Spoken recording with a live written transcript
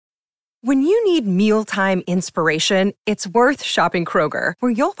When you need mealtime inspiration, it's worth shopping Kroger,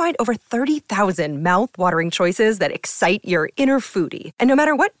 where you'll find over 30,000 mouth-watering choices that excite your inner foodie. And no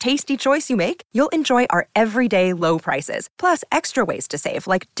matter what tasty choice you make, you'll enjoy our everyday low prices, plus extra ways to save,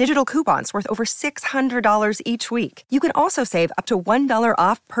 like digital coupons worth over $600 each week. You can also save up to $1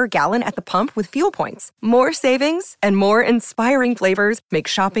 off per gallon at the pump with fuel points. More savings and more inspiring flavors make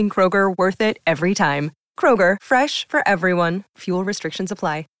shopping Kroger worth it every time. Kroger, fresh for everyone. Fuel restrictions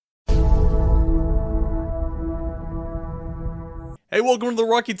apply. Hey, welcome to the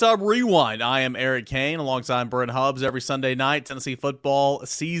Rocky Top Rewind. I am Eric Kane alongside Brent Hubbs every Sunday night. Tennessee football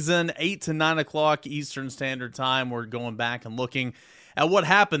season, 8 to 9 o'clock Eastern Standard Time. We're going back and looking at what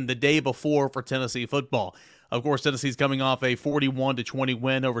happened the day before for Tennessee football. Of course, Tennessee's coming off a 41-20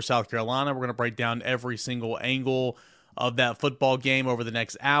 win over South Carolina. We're going to break down every single angle of that football game over the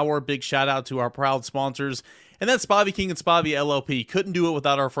next hour. Big shout out to our proud sponsors. And that's Spivey King and Spivey LLP. Couldn't do it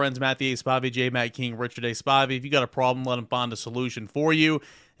without our friends Matthew A. Spivey, J. Matt King, Richard A. Spivey. If you got a problem, let them find a solution for you.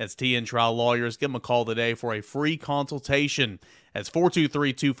 That's TN Trial Lawyers. Give them a call today for a free consultation. That's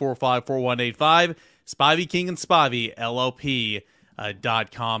 423-245-4185. Spivey King and Spivey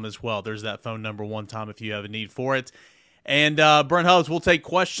LLP.com as well. There's that phone number one time if you have a need for it. And Brent Hubbs, we'll take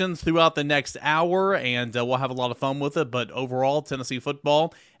questions throughout the next hour, and we'll have a lot of fun with it. But overall, Tennessee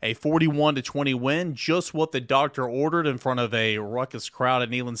football, a 41-20 win, just what the doctor ordered in front of a ruckus crowd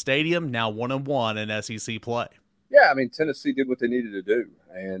at Neyland Stadium, now 1-1 in SEC play. Yeah, I mean, Tennessee did what they needed to do,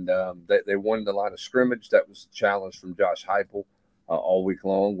 and they won the line of scrimmage. That was the challenge from Josh Heupel all week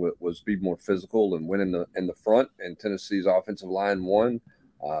long, was be more physical and win in the front, and Tennessee's offensive line won.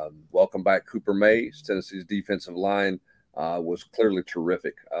 Welcome back, Cooper Mays. Tennessee's defensive line was clearly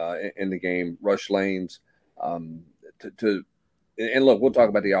terrific in the game. Rush lanes and look, we'll talk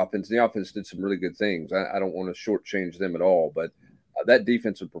about the offense. The offense did some really good things. I don't want to shortchange them at all, but that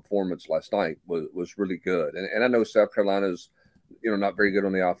defensive performance last night was really good. And I know South Carolina's, not very good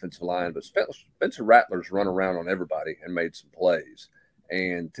on the offensive line, but Spencer Rattler's run around on everybody and made some plays.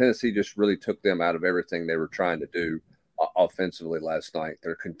 And Tennessee just really took them out of everything they were trying to do offensively last night.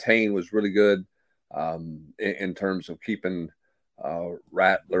 Their contain was really good. In terms of keeping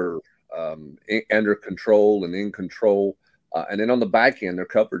Rattler under control and in control, and then on the back end, their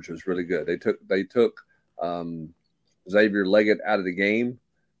coverage was really good. They took Xavier Leggett out of the game,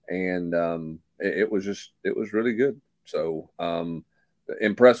 and it was really good. So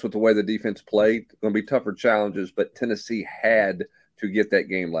impressed with the way the defense played. Going to be tougher challenges, but Tennessee had to get that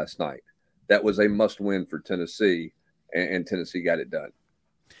game last night. That was a must-win for Tennessee, and Tennessee got it done.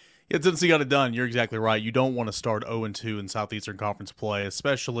 Yeah, Tennessee got it done. You're exactly right. You don't want to start 0-2 in Southeastern Conference play,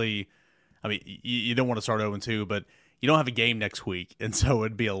 especially, you don't want to start 0-2, but you don't have a game next week, and so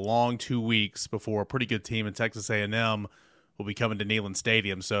it'd be a long 2 weeks before a pretty good team in Texas A&M will be coming to Neyland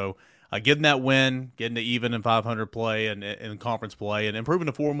Stadium. So getting that win, getting to even in 500 play and in conference play, and improving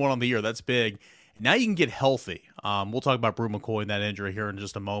to 4-1 on the year, that's big. Now you can get healthy. We'll talk about Bru McCoy and that injury here in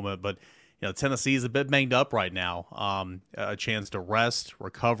just a moment, but Tennessee is a bit banged up right now. A chance to rest,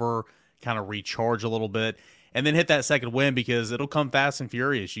 recover, kind of recharge a little bit, and then hit that second win because it'll come fast and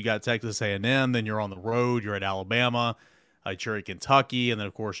furious. You got Texas A&M, then you're on the road, you're at Alabama, you're at Kentucky, and then,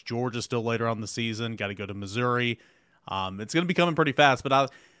 of course, Georgia still later on in the season. Got to go to Missouri. It's going to be coming pretty fast,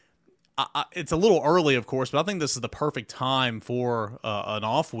 but it's a little early, of course, but I think this is the perfect time for an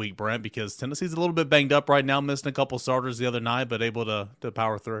off week, Brent, because Tennessee's a little bit banged up right now, missing a couple starters the other night, but able to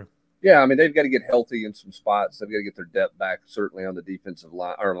power through. Yeah, I mean, they've got to get healthy in some spots. They've got to get their depth back, certainly on the defensive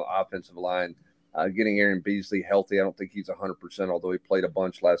line or offensive line. Getting Aaron Beasley healthy, I don't think he's 100%, although he played a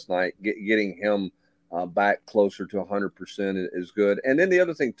bunch last night. Getting him back closer to 100% is good. And then the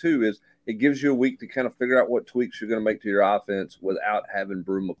other thing, too, is it gives you a week to kind of figure out what tweaks you're going to make to your offense without having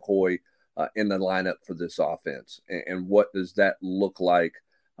Bru McCoy in the lineup for this offense. And what does that look like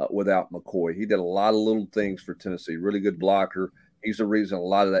without McCoy? He did a lot of little things for Tennessee, really good blocker. He's the reason a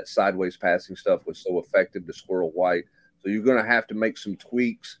lot of that sideways passing stuff was so effective to Squirrel White. So you're going to have to make some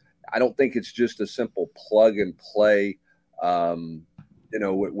tweaks. I don't think it's just a simple plug and play, with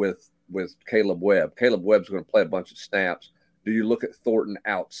Caleb Webb. Caleb Webb's going to play a bunch of snaps. Do you look at Thornton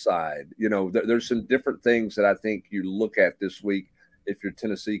outside? There's some different things that I think you look at this week if you're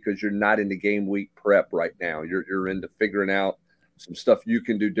Tennessee, because you're not into game week prep right now. You're into figuring out some stuff you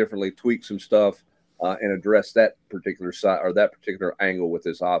can do differently, tweak some stuff. And address that particular side or that particular angle with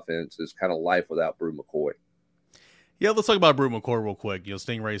this offense is kind of life without Bru McCoy. Yeah, let's talk about Bru McCoy real quick.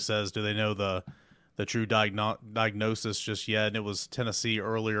 Stingray says, do they know the true diagnosis just yet? And it was Tennessee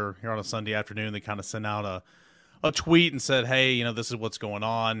earlier here on a Sunday afternoon. They kind of sent out a tweet and said, hey, this is what's going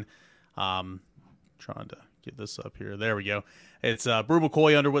on. Trying to get this up here. There we go. It's Bru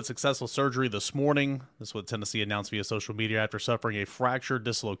McCoy underwent successful surgery this morning. This is what Tennessee announced via social media after suffering a fractured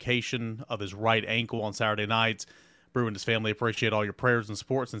dislocation of his right ankle on Saturday night. Bru and his family appreciate all your prayers and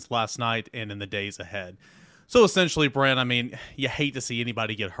support since last night and in the days ahead. So essentially, Brent, I mean, you hate to see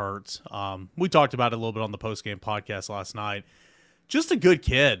anybody get hurt. We talked about it a little bit on the postgame podcast last night. Just a good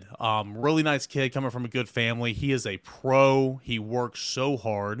kid. Really nice kid coming from a good family. He is a pro. He works so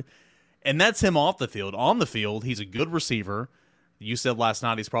hard. And that's him off the field. On the field, he's a good receiver. You said last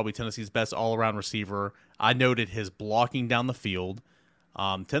night he's probably Tennessee's best all-around receiver. I noted his blocking down the field.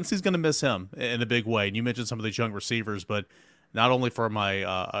 Tennessee's going to miss him in a big way. And you mentioned some of these young receivers, but not only from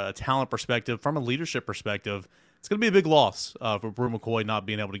a talent perspective, from a leadership perspective, it's going to be a big loss for Bru McCoy not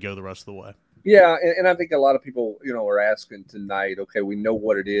being able to go the rest of the way. Yeah, and I think a lot of people, are asking tonight, okay, we know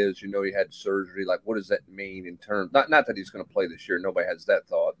what it is. He had surgery. Like, what does that mean in terms – not that he's going to play this year. Nobody has that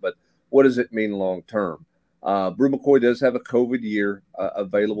thought. But what does it mean long term? Bru McCoy does have a COVID year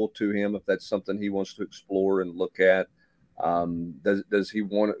available to him if that's something he wants to explore and look at. Does he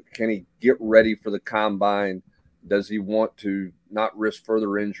want – can he get ready for the combine? Does he want to not risk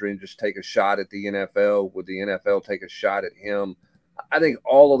further injury and just take a shot at the NFL? Would the NFL take a shot at him? I think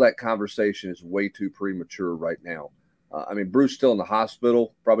all of that conversation is way too premature right now. Bru's still in the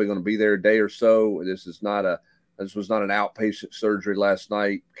hospital, probably going to be there a day or so. This was not an outpatient surgery last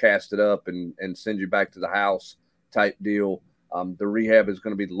night, cast it up and send you back to the house type deal. The rehab is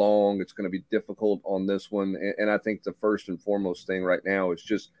going to be long. It's going to be difficult on this one. And I think the first and foremost thing right now is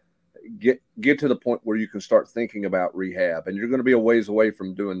just get to the point where you can start thinking about rehab. And you're going to be a ways away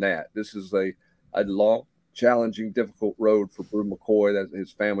from doing that. This is a long, challenging, difficult road for Bru McCoy. That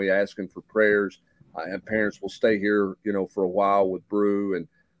his family asking for prayers, and parents will stay here, for a while with Bru,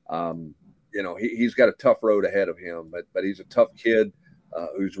 and he's got a tough road ahead of him. But he's a tough kid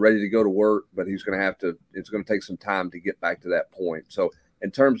who's ready to go to work. But he's going to have to. It's going to take some time to get back to that point. So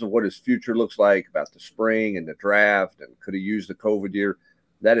in terms of what his future looks like about the spring and the draft, and could he use the COVID year,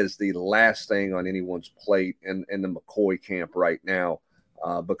 that is the last thing on anyone's plate in the McCoy camp right now.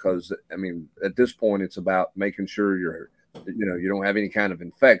 Because at this point, it's about making sure you don't have any kind of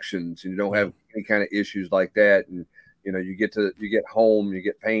infections and you don't have any kind of issues like that. And, you get home, you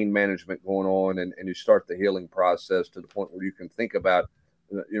get pain management going on and you start the healing process to the point where you can think about,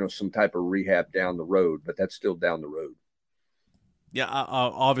 some type of rehab down the road, but that's still down the road. Yeah, I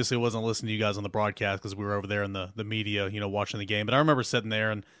obviously wasn't listening to you guys on the broadcast because we were over there in the media, watching the game. But I remember sitting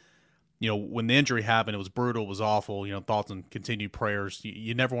there and, when the injury happened, it was brutal, it was awful, thoughts and continued prayers.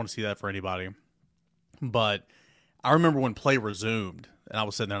 You never want to see that for anybody. But I remember when play resumed, and I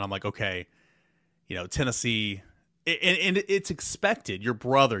was sitting there and I'm like, okay, Tennessee, and it's expected. Your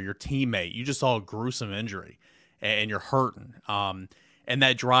brother, your teammate, you just saw a gruesome injury, and you're hurting. And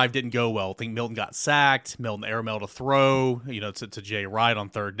that drive didn't go well. I think Milton got sacked. Milton airmailed a throw, to Jay Wright on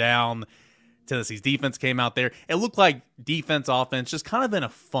third down. Tennessee's defense came out there. It looked like defense, offense, just kind of in a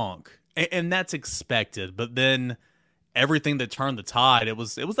funk. And that's expected, but then everything that turned the tide, it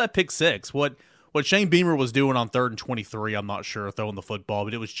was that pick six. What Shane Beamer was doing on 3rd and 23, I'm not sure, throwing the football,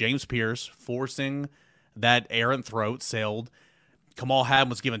 but it was James Pierce forcing that errant throat, sailed. Kamal Haddon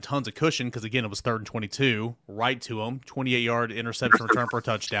was given tons of cushion because, again, it was 3rd and 22, right to him, 28-yard interception return for a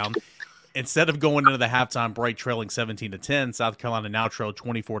touchdown. Instead of going into the halftime break trailing 17-10, South Carolina now trailed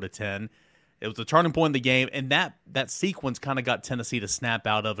 24-10. It was a turning point in the game, and that sequence kind of got Tennessee to snap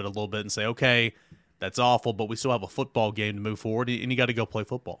out of it a little bit and say, okay, that's awful, but we still have a football game to move forward, and you got to go play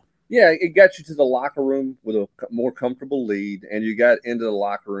football. Yeah, it got you to the locker room with a more comfortable lead, and you got into the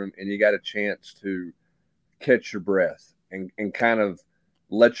locker room, and you got a chance to catch your breath and kind of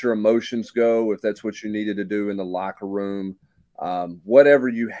let your emotions go if that's what you needed to do in the locker room. Whatever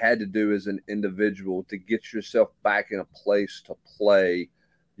you had to do as an individual to get yourself back in a place to play,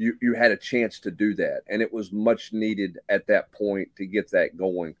 you had a chance to do that, and it was much needed at that point to get that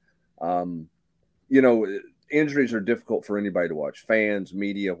going. Injuries are difficult for anybody to watch, fans,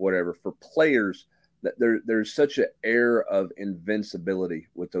 media, whatever. For players, that there's such an air of invincibility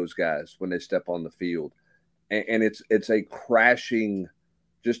with those guys when they step on the field, and it's a crashing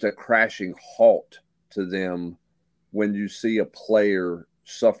halt to them when you see a player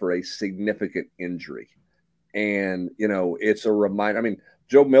suffer a significant injury. And it's a reminder.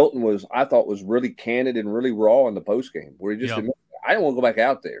 Joe Milton I thought was really candid and really raw in the postgame, where he just admitted, I don't want to go back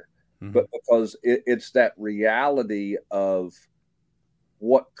out there. Mm-hmm. But because it's that reality of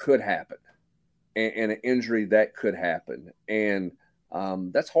what could happen and an injury that could happen. And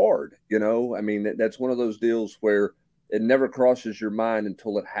that's hard, that's one of those deals where it never crosses your mind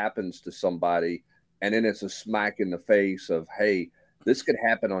until it happens to somebody. And then it's a smack in the face of, hey, this could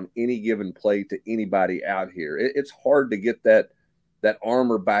happen on any given play to anybody out here. It's hard to get that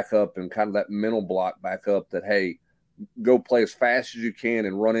armor back up and kind of that mental block back up that, hey, go play as fast as you can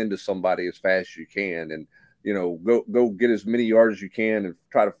and run into somebody as fast as you can. And, go get as many yards as you can and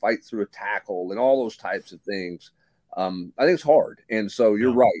try to fight through a tackle and all those types of things. I think it's hard. And so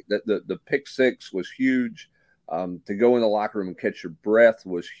you're right that the pick six was huge. To go in the locker room and catch your breath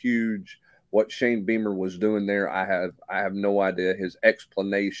was huge. What Shane Beamer was doing there, I have no idea. His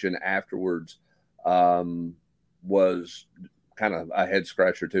explanation afterwards was kind of a head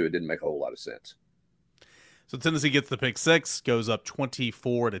scratcher too. It didn't make a whole lot of sense. So Tennessee gets the pick six, goes up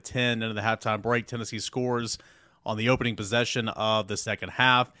 24-10 into the halftime break. Tennessee scores on the opening possession of the second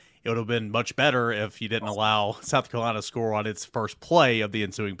half. It would have been much better if you didn't allow South Carolina to score on its first play of the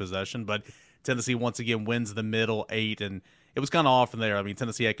ensuing possession, but Tennessee once again wins the middle 8, and it was kind of off from there. I mean,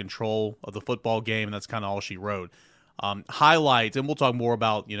 Tennessee had control of the football game, and that's kind of all she wrote. Highlights, and we'll talk more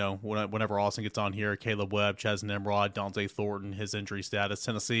about, whenever Austin gets on here, Caleb Webb, Chaz Nimrod, Dante Thornton, his injury status.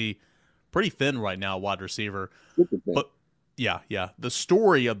 Tennessee pretty thin right now, wide receiver. But, yeah. The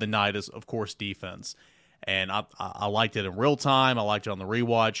story of the night is, of course, defense. And I liked it in real time. I liked it on the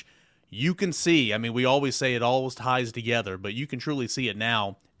rewatch. You can see, I mean, we always say it always ties together, but you can truly see it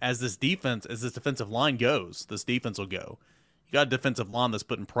now. As this defensive line goes, this defense will go. You got a defensive line that's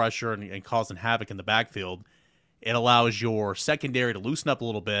putting pressure and causing havoc in the backfield. It allows your secondary to loosen up a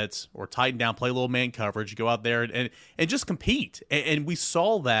little bit or tighten down, play a little man coverage, go out there and just compete. And we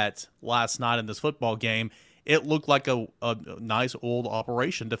saw that last night in this football game. It looked like a nice old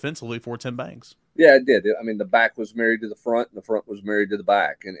operation defensively for Tim Banks. Yeah, it did. I mean, the back was married to the front, and the front was married to the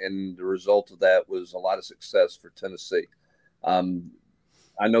back. And the result of that was a lot of success for Tennessee.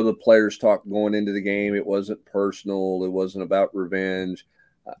 I know the players talked going into the game. It wasn't personal. It wasn't about revenge.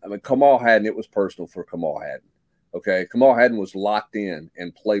 I mean, Kamal Hadden, it was personal for Kamal Hadden. Okay, Kamal Hadden was locked in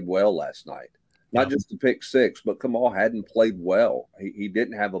and played well last night. Not just the pick six, but Kamal Hadden played well. He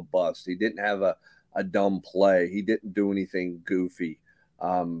didn't have a bust. He didn't have a dumb play. He didn't do anything goofy.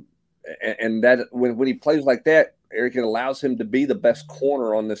 And that when he plays like that, Eric, it allows him to be the best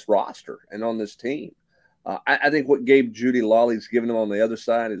corner on this roster and on this team. I think what Gabe Jeudy-Lawley's given him on the other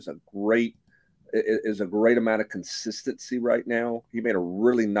side is a great amount of consistency right now. He made a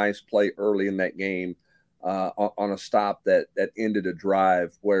really nice play early in that game on a stop that ended a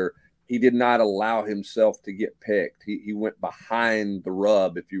drive where he did not allow himself to get picked. He went behind the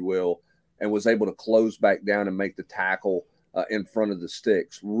rub, if you will, and was able to close back down and make the tackle in front of the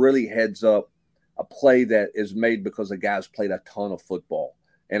sticks. Really heads up a play that is made because the guys played a ton of football.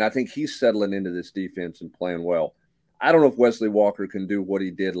 And I think he's settling into this defense and playing well. I don't know if Wesley Walker can do what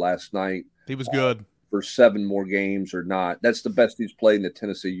he did last night. He was good. For 7 more games or not. That's the best he's played in the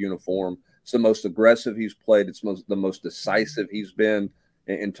Tennessee uniform. It's the most aggressive he's played. It's the most decisive he's been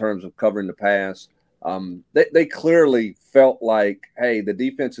in terms of covering the pass. They clearly felt like, hey, the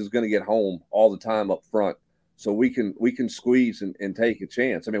defense is going to get home all the time up front, so we can squeeze and take a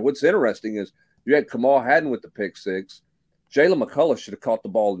chance. I mean, what's interesting is you had Kamal Hadden with the pick six. Jalen McCullough should have caught the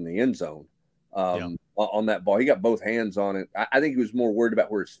ball in the end zone on that ball. He got both hands on it. I think he was more worried about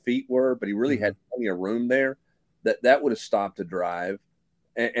where his feet were, but he really had plenty of room there. That would have stopped the drive.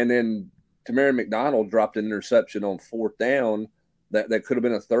 And then Tamarion McDonald dropped an interception on 4th down that could have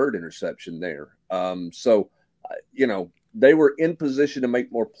been a 3rd interception there. They were in position to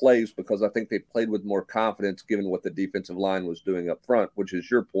make more plays because I think they played with more confidence given what the defensive line was doing up front, which is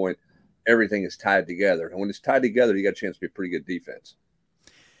your point. Everything is tied together. And when it's tied together, you got a chance to be a pretty good defense.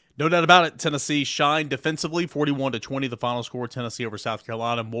 No doubt about it. Tennessee shined defensively, 41-20, the final score, Tennessee over South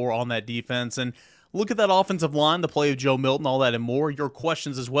Carolina. More on that defense. And look at that offensive line, the play of Joe Milton, all that and more. Your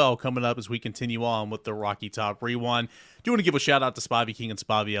questions as well coming up as we continue on with the Rocky Top Rewind. Do want to give a shout out to Spivey King and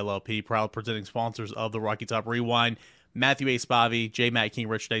Spivey LLP, proud presenting sponsors of the Rocky Top Rewind. Matthew A. Spivey, J. Matt King,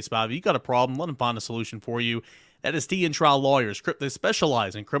 Richard A. Spivey. You got a problem, let them find a solution for you. That is T&N Trial Lawyers. They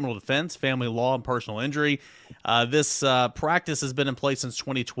specialize in criminal defense, family law, and personal injury. This practice has been in place since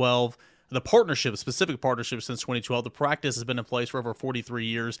 2012. The specific partnership since 2012. The practice has been in place for over 43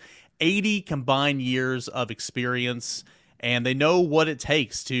 years, 80 combined years of experience, and they know what it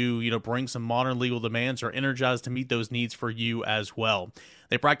takes to bring some modern legal demands, are energized to meet those needs for you as well.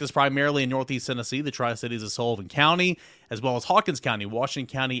 They practice primarily in Northeast Tennessee, the Tri-Cities of Sullivan County, as well as Hawkins County, Washington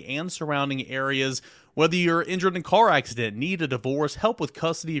County, and surrounding areas. Whether you're injured in a car accident, need a divorce, help with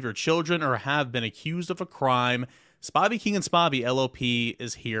custody of your children, or have been accused of a crime, Spivey King and Spivey LLP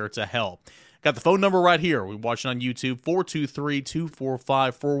is here to help. Got the phone number right here. We're watching on YouTube,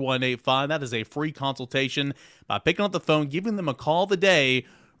 423-245-4185. That is a free consultation by picking up the phone, giving them a call today,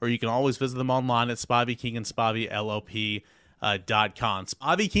 or you can always visit them online at Spivey King and Spivey LLP. com.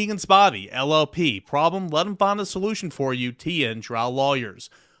 Spivey King and Spivey, LLP. Problem? Let them find a solution for you. TN Trial Lawyers.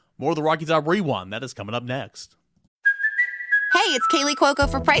 More of the Rocky Top Rewind. That is coming up next. Hey, it's Kaylee Cuoco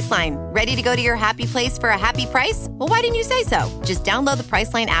for Priceline. Ready to go to your happy place for a happy price? Well, why didn't you say so? Just download the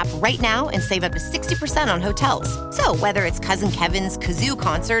Priceline app right now and save up to 60% on hotels. So whether it's Cousin Kevin's Kazoo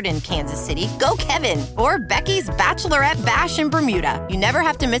Concert in Kansas City, go Kevin, or Becky's Bachelorette Bash in Bermuda, you never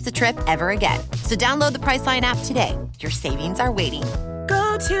have to miss a trip ever again. So download the Priceline app today. Your savings are waiting.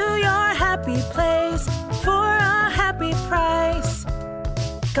 Go to your happy place for a happy price.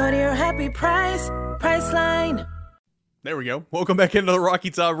 Go to your happy price, Priceline. There we go. Welcome back into the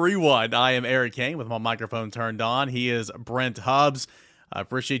Rocky Top Rewind. I am Eric Kane with my microphone turned on. He is Brent Hubbs. I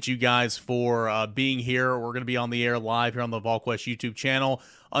appreciate you guys for being here. We're going to be on the air live here on the VolQuest YouTube channel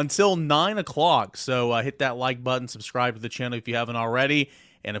until 9 o'clock. So hit that like button, subscribe to the channel if you haven't already.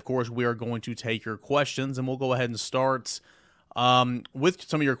 And, of course, we are going to take your questions, and we'll go ahead and start with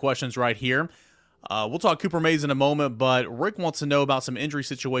some of your questions right here. We'll talk Cooper Mays in a moment, but Rick wants to know about some injury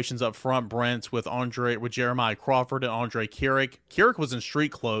situations up front, Brent, with Jeremiah Crawford and Andre Carrick. Carrick was in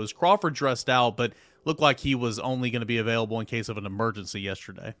street clothes. Crawford dressed out, but looked like he was only going to be available in case of an emergency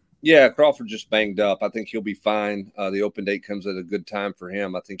yesterday. Yeah, Crawford just banged up. I think he'll be fine. The open date comes at a good time for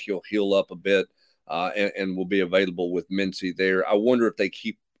him. I think he'll heal up a bit and will be available with Mincy there. I wonder if they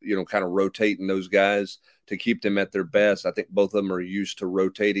keep, kind of rotating those guys to keep them at their best. I think both of them are used to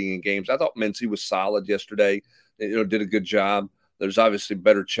rotating in games. I thought Mincy was solid yesterday. Did a good job. There's obviously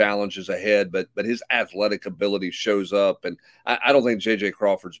better challenges ahead, but his athletic ability shows up. And I don't think J.J.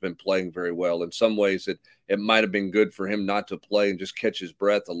 Crawford's been playing very well. In some ways, it might have been good for him not to play and just catch his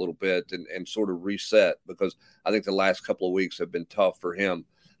breath a little bit and sort of reset, because I think the last couple of weeks have been tough for him.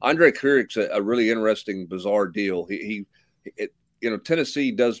 Andre Carrick's a really interesting, bizarre deal.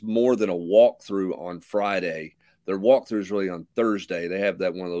 Tennessee does more than a walkthrough on Friday. Their walkthrough is really on Thursday. They have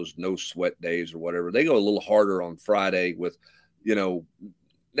that one of those no sweat days or whatever. They go a little harder on Friday with, they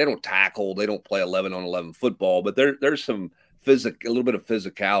don't tackle. They don't play 11-on-11 football, but there's some a little bit of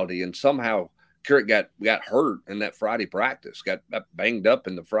physicality. And somehow Carrick got hurt in that Friday practice, got banged up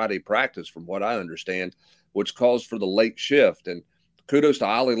in the Friday practice, from what I understand, which caused for the late shift. And kudos to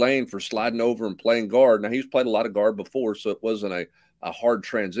Ollie Lane for sliding over and playing guard. Now, he's played a lot of guard before, so it wasn't a hard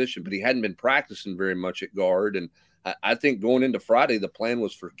transition, but he hadn't been practicing very much at guard. And I think going into Friday, the plan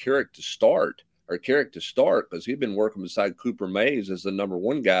was for Carrick to start because he'd been working beside Cooper Mays as the number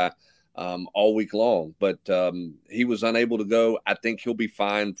one guy all week long. But he was unable to go. I think he'll be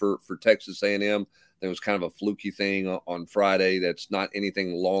fine for Texas A&M. It was kind of a fluky thing on Friday. That's not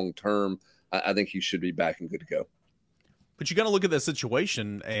anything long-term. I think he should be back and good to go. But you got to look at that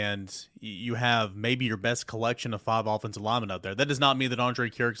situation, and you have maybe your best collection of 5 offensive linemen out there. That does not mean that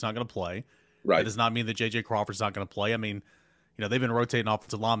Andre Carrick's not going to play. Right. That does not mean that J.J. Crawford's not going to play. I mean, they've been rotating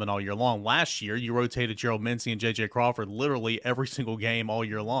offensive linemen all year long. Last year, you rotated Gerald Mincy and J.J. Crawford literally every single game all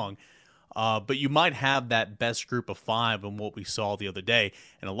year long. But you might have that best group of 5 in what we saw the other day.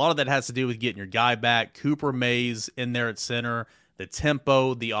 And a lot of that has to do with getting your guy back. Cooper Mays in there at center, the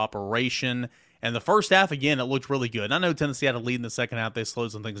tempo, the operation. And the first half, again, it looked really good. And I know Tennessee had a lead in the second half. They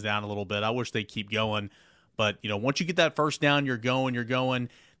slowed some things down a little bit. I wish they'd keep going. But, once you get that first down, you're going.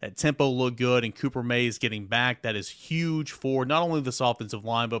 That tempo looked good. And Cooper Mays getting back, that is huge for not only this offensive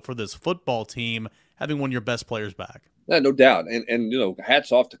line, but for this football team, having one of your best players back. Yeah, no doubt. And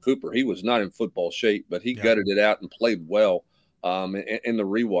hats off to Cooper. He was not in football shape, but he gutted it out and played well in the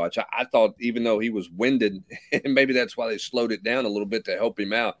rewatch. I thought, even though he was winded, and maybe that's why they slowed it down a little bit to help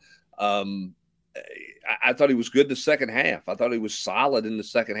him out, I thought he was good the second half. I thought he was solid in the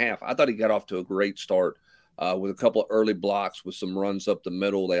second half. I thought he got off to a great start with a couple of early blocks with some runs up the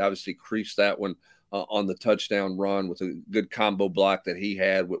middle. They obviously creased that one on the touchdown run with a good combo block that he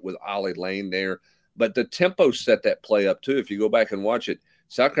had with Ollie Lane there. But the tempo set that play up too. If you go back and watch it,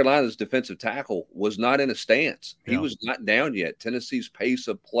 South Carolina's defensive tackle was not in a stance. He was not down yet. Tennessee's pace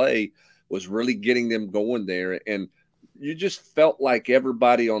of play was really getting them going there. And you just felt like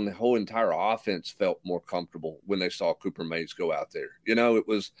everybody on the whole entire offense felt more comfortable when they saw Cooper Mays go out there. It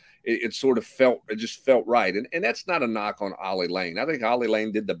just felt right. And that's not a knock on Ollie Lane. I think Ollie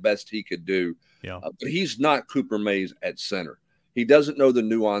Lane did the best he could do. Yeah. But he's not Cooper Mays at center. He doesn't know the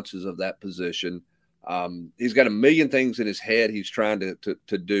nuances of that position. He's got a million things in his head he's trying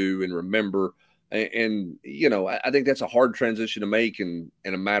to do and remember. And I think that's a hard transition to make in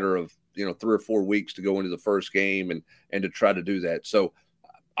a matter of 3 or 4 weeks to go into the first game and to try to do that. So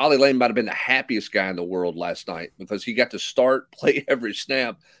Ollie Lane might have been the happiest guy in the world last night because he got to start, play every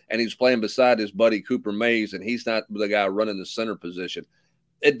snap, and he's playing beside his buddy Cooper Mays, and he's not the guy running the center position.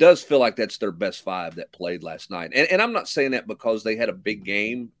 it does feel like that's their best five that played last night. And I'm not saying that because they had a big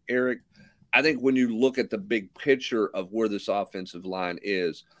game, Eric. I think when you look at the big picture of where this offensive line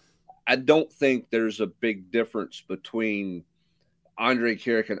is, I don't think there's a big difference between Andre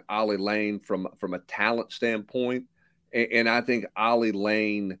Carrick and Ollie Lane from a talent standpoint. And I think Ollie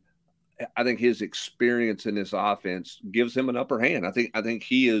Lane, I think his experience in this offense gives him an upper hand. I think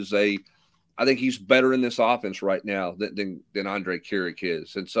he's better in this offense right now than Andre Carrick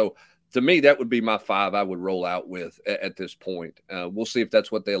is. And so to me, that would be my five I would roll out with at this point. We'll see if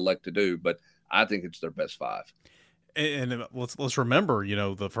that's what they elect to do, but I think it's their best five. And let's remember,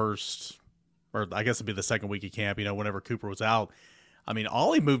 the first, or I guess it'd be the second week of camp, whenever Cooper was out. I mean,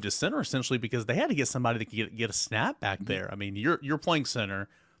 Ollie moved to center essentially because they had to get somebody that could get a snap back there. I mean, you're playing center.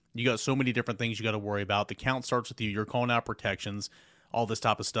 You got so many different things you got to worry about. The count starts with you. You're calling out protections, all this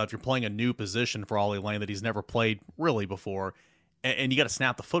type of stuff. You're playing a new position for Ollie Lane that he's never played really before, and you got to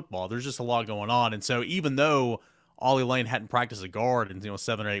snap the football. There's just a lot going on. And so even though Ollie Lane hadn't practiced a guard in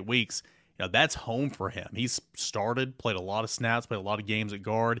 7 or 8 weeks, that's home for him. He's started, played a lot of snaps, played a lot of games at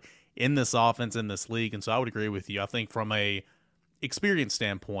guard in this offense, in this league. And so I would agree with you. I think from a experience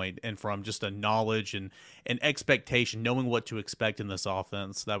standpoint and from just a knowledge and an expectation, knowing what to expect in this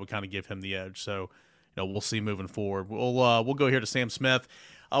offense, that would kind of give him the edge. So, we'll see moving forward. We'll go here to Sam Smith.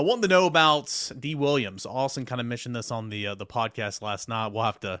 I wanted to know about D. Williams. Austin kind of mentioned this on the podcast last night. We'll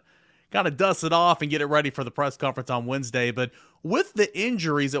have to kind of dust it off and get it ready for the press conference on Wednesday. But with the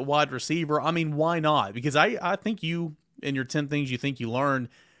injuries at wide receiver, I mean, why not? Because I think you, in your 10 things you think you learned,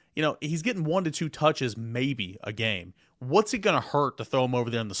 he's getting 1 to 2 touches maybe a game. What's it going to hurt to throw him over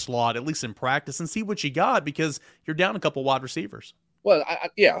there in the slot, at least in practice, and see what you got, because you're down a couple wide receivers? Well, I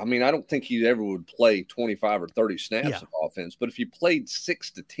don't think he ever would play 25 or 30 snaps of offense, but if he played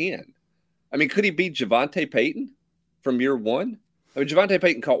 6 to 10, could he beat Javonte Payton from year one? Javonte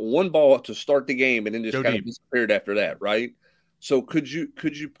Payton caught one ball to start the game and then just kind of disappeared after that, right? So could you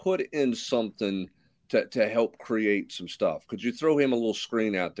put in something to help create some stuff? Could you throw him a little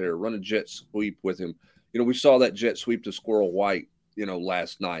screen out there, run a jet sweep with him? We saw that jet sweep to Squirrel White,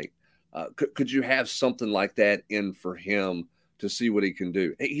 last night. Could you have something like that in for him to see what he can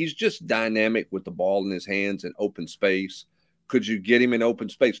do? He's just dynamic with the ball in his hands and open space. Could you get him in open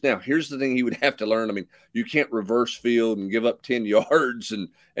space? Now, here's the thing he would have to learn. You can't reverse field and give up 10 yards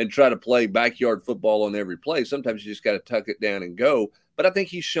and try to play backyard football on every play. Sometimes you just got to tuck it down and go. But I think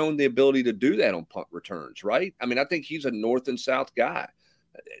he's shown the ability to do that on punt returns, right? I think he's a north and south guy.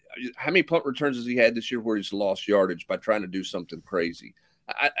 How many punt returns has he had this year where he's lost yardage by trying to do something crazy?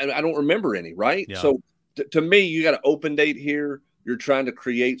 I don't remember any, right? Yeah. So to me, you got an open date here. You're trying to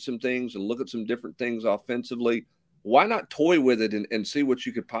create some things and look at some different things offensively. Why not toy with it and see what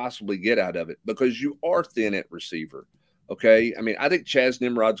you could possibly get out of it? Because you are thin at receiver, okay? I think Chaz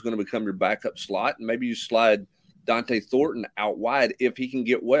Nimrod's going to become your backup slot, and maybe you slide Dante Thornton out wide if he can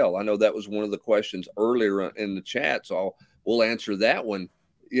get well. I know that was one of the questions earlier in the chat, so we'll answer that one.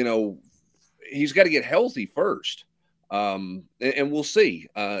 He's got to get healthy first, and we'll see.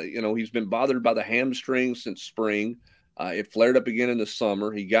 He's been bothered by the hamstring since spring. It flared up again in the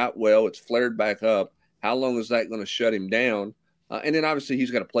summer. He got well. It's flared back up. How long is that going to shut him down? And then obviously he's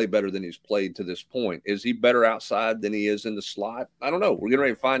got to play better than he's played to this point. Is he better outside than he is in the slot? I don't know. We're getting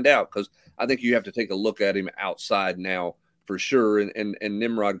ready to find out, because I think you have to take a look at him outside now for sure. And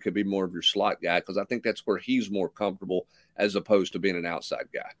Nimrod could be more of your slot guy, because I think that's where he's more comfortable as opposed to being an outside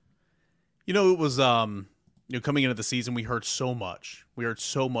guy. It was coming into the season, we heard so much. We heard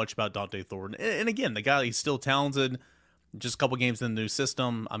so much about Dante Thornton. And again, the guy, he's still talented. Just a couple games in the new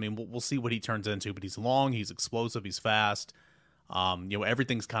system. We'll see what he turns into, but he's long, he's explosive, he's fast.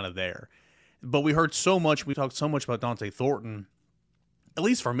 Everything's kind of there. But we heard so much, we talked so much about Dante Thornton. At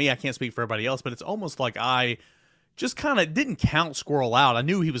least for me, I can't speak for everybody else, but it's almost like I just kind of didn't count Squirrel out. I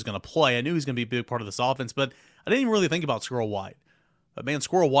knew he was going to play. I knew he was going to be a big part of this offense, but I didn't even really think about Squirrel White. But man,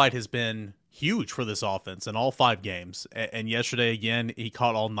 Squirrel White has been huge for this offense in all 5 games. And yesterday, again, he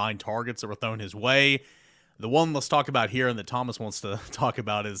caught all 9 targets that were thrown his way. The one let's talk about here and that Thomas wants to talk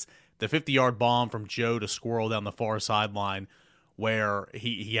about is the 50-yard bomb from Joe to Squirrel down the far sideline, where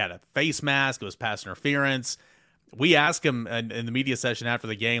he had a face mask. It was pass interference. We asked him in the media session after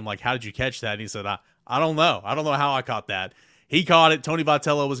the game, like, how did you catch that? And he said, I don't know. I don't know how I caught that. He caught it. Tony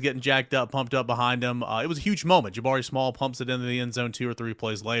Vitello was getting jacked up, pumped up behind him. It was a huge moment. Jabari Small pumps it into the end zone 2 or 3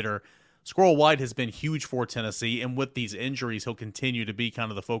 plays later. Squirrel White has been huge for Tennessee, and with these injuries, he'll continue to be kind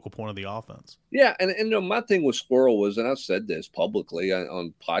of the focal point of the offense. Yeah, and my thing with Squirrel was, and I've said this publicly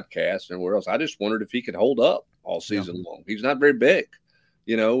on podcasts and where else, I just wondered if he could hold up all season long. He's not very big,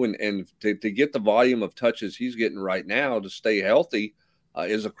 and to get the volume of touches he's getting right now to stay healthy,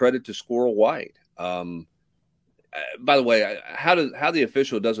 is a credit to Squirrel White. By the way, how the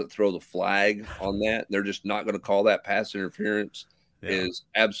official doesn't throw the flag on that, they're just not going to call that pass interference, is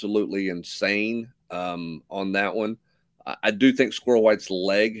absolutely insane on that one. I do think Squirrel White's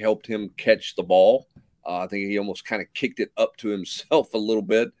leg helped him catch the ball. I think he almost kind of kicked it up to himself a little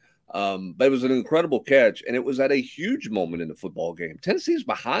bit. But it was an incredible catch, and it was at a huge moment in the football game. Tennessee's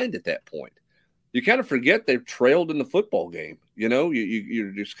behind at that point. You kind of forget they've trailed in the football game. You know,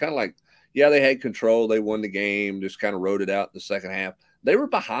 you're just kind of like, yeah, they had control. They won the game, just kind of rode it out in the second half. They were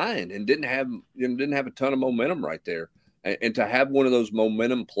behind and didn't have a ton of momentum right there. And to have one of those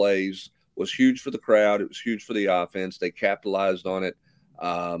momentum plays was huge for the crowd. It was huge for the offense. They capitalized on it.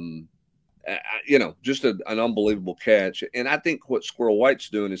 Just an unbelievable catch. And I think what Squirrel White's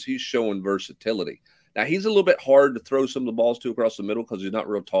doing is he's showing versatility. Now, he's a little bit hard to throw some of the balls to across the middle because he's not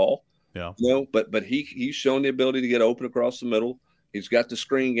real tall. Yeah. But he's shown the ability to get open across the middle. He's got the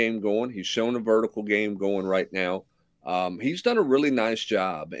screen game going. He's shown a vertical game going right now. He's done a really nice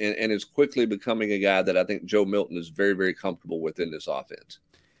job and is quickly becoming a guy that I think Joe Milton is very, very comfortable with in this offense.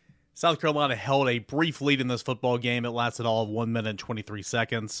 South Carolina held a brief lead in this football game. It lasted all of 1 minute and 23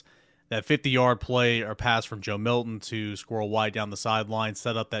 seconds. That 50-yard play or pass from Joe Milton to Squirrel White down the sideline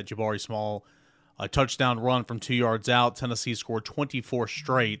set up that Jabari Small touchdown run from 2 yards out. Tennessee scored 24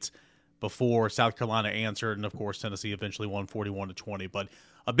 straight before South Carolina answered, and of course Tennessee eventually won 41-20. But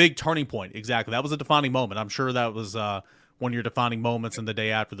a big turning point, exactly. That was a defining moment. I'm sure that was one of your defining moments in the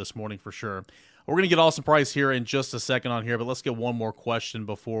day after this morning for sure. We're going to get Austin Price here in just a second on here, but let's get one more question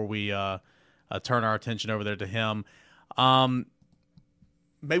before we turn our attention over there to him.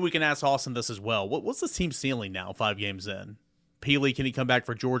 Maybe we can ask Austin this as well. What's the team ceiling now, 5 games in? Peely, can he come back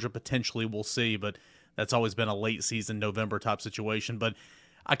for Georgia? Potentially, we'll see, but that's always been a late season November type situation. But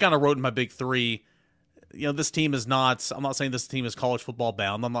I kind of wrote in my big 3, this team is not, I'm not saying this team is college football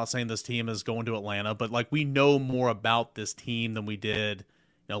bound. I'm not saying this team is going to Atlanta, but like we know more about this team than we did,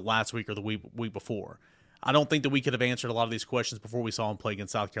 last week or the week before. I don't think that we could have answered a lot of these questions before we saw them play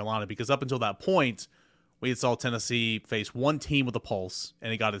against South Carolina, because up until that point, we had saw Tennessee face one team with a pulse,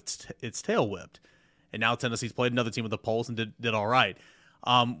 and it got its tail whipped. And now Tennessee's played another team with a pulse and did all right.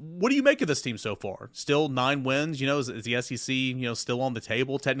 What do you make of this team so far? Still 9 wins. Is the SEC still on the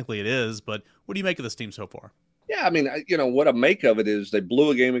table? Technically, it is. But what do you make of this team so far? Yeah, I mean, what I make of it is they blew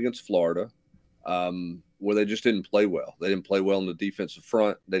a game against Florida, where they just didn't play well. They didn't play well in the defensive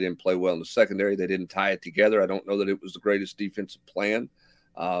front. They didn't play well in the secondary. They didn't tie it together. I don't know that it was the greatest defensive plan.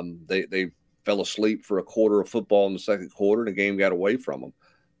 They fell asleep for a quarter of football in the second quarter, and the game got away from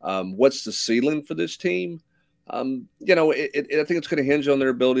them. What's the ceiling for this team? I think it's going to hinge on their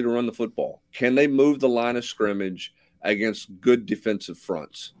ability to run the football. Can they move the line of scrimmage against good defensive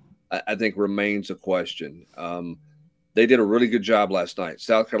fronts? I think remains a question. They did a really good job last night.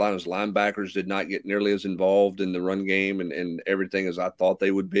 South Carolina's linebackers did not get nearly as involved in the run game and everything as I thought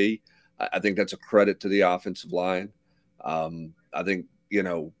they would be. I think that's a credit to the offensive line. I think,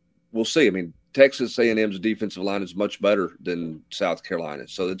 we'll see. I mean, Texas A&M's defensive line is much better than South Carolina,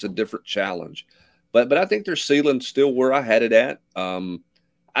 so it's a different challenge. But I think their ceiling's still where I had it at.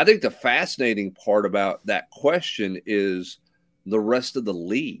 I think the fascinating part about that question is the rest of the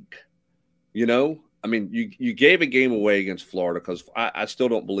league. I mean, you gave a game away against Florida because I still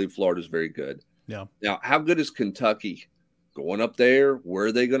don't believe Florida's very good. Yeah. Now, how good is Kentucky going up there? Where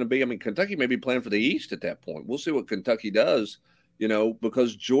are they going to be? I mean, Kentucky may be playing for the East at that point. We'll see what Kentucky does,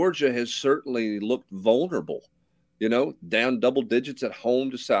 because Georgia has certainly looked vulnerable, down double digits at home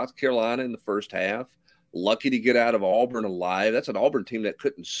to South Carolina in the first half. Lucky to get out of Auburn alive. That's an Auburn team that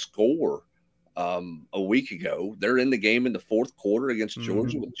couldn't score a week ago. They're in the game in the fourth quarter against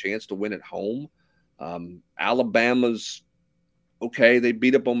Georgia with a chance to win at home. Alabama's okay. They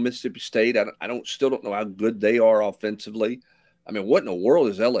beat up on Mississippi State. I still don't know how good they are offensively. I mean, what in the world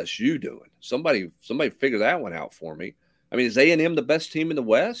is LSU doing? Somebody figure that one out for me. I mean, is A&M the best team in the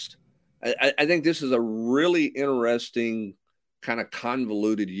West? I think this is a really interesting kind of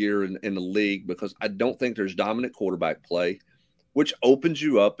convoluted year in the league because I don't think there's dominant quarterback play, which opens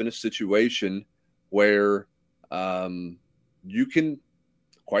you up in a situation where you can,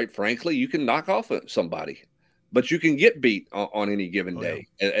 quite frankly, you can knock off somebody, but you can get beat on any given day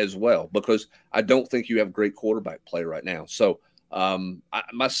as well, because I don't think you have great quarterback play right now. So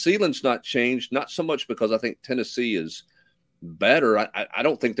my ceiling's not changed, not so much because I think Tennessee is better. I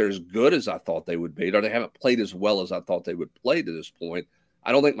don't think they're as good as I thought they would be, or they haven't played as well as I thought they would play to this point.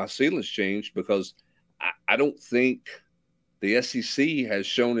 I don't think my ceiling's changed because I don't think the SEC has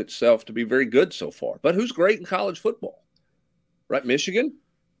shown itself to be very good so far. But who's great in college football? Right? Michigan?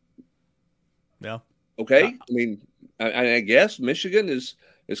 Yeah. Okay. I mean, I guess Michigan is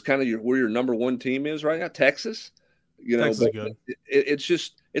kind of where your number one team is right now. Texas, Texas is good.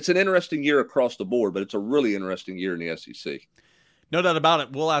 It's an interesting year across the board, but it's a really interesting year in the SEC. No doubt about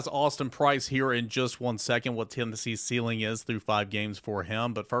it. We'll ask Austin Price here in just 1 second what Tennessee's ceiling is through 5 games for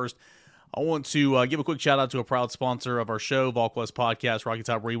him. But first, I want to give a quick shout out to a proud sponsor of our show, VolQuest Podcast, Rocky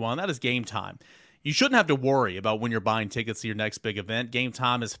Top Rewind. That is Game Time. You shouldn't have to worry about when you're buying tickets to your next big event. Game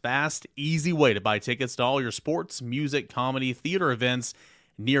Time is fast, easy way to buy tickets to all your sports, music, comedy, theater events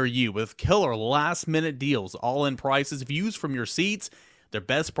near you with killer last-minute deals, all-in prices, views from your seats, their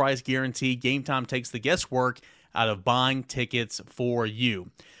best price guarantee. Game Time takes the guesswork out of buying tickets for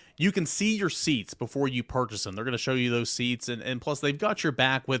you. You can see your seats before you purchase them. They're going to show you those seats, and plus they've got your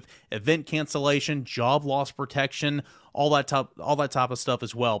back with event cancellation, job loss protection, all that type of stuff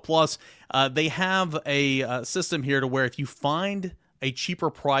as well. Plus, they have a system here to where if you find a cheaper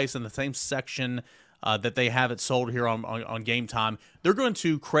price in the same section that they have it sold here on Game Time, they're going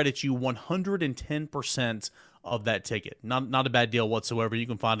to credit you 110% of that ticket. Not a bad deal whatsoever. You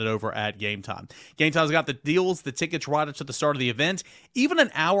can find it over at Game Time. Game Time's got the deals, the tickets right up to the start of the event, even an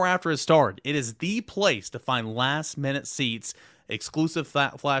hour after it started. It is the place to find last-minute seats. Exclusive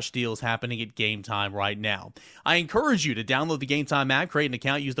flash deals happening at Game Time right now. I encourage you to download the Game Time app, create an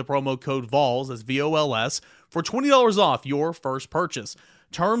account, use the promo code VOLS, that's VOLS, for $20 off your first purchase.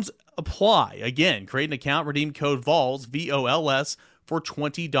 Terms apply. Again, create an account, redeem code VOLS, VOLS, for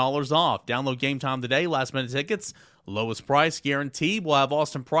 $20 off. Download Game Time today. Last-minute tickets, lowest price guaranteed. We'll have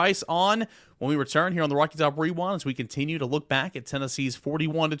Austin Price on when we return here on the Rocky Top Rewind as we continue to look back at Tennessee's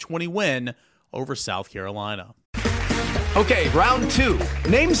 41-20 win over South Carolina. Okay, round 2.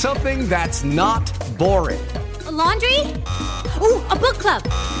 Name something that's not boring. A laundry? Ooh, a book club.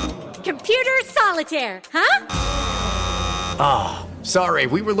 Computer solitaire, huh? Ah, sorry,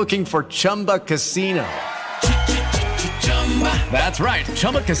 we were looking for Chumba Casino. That's right,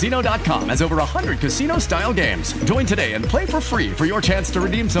 ChumbaCasino.com has over 100 casino-style games. Join today and play for free for your chance to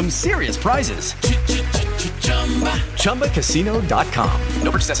redeem some serious prizes. ChumbaCasino.com.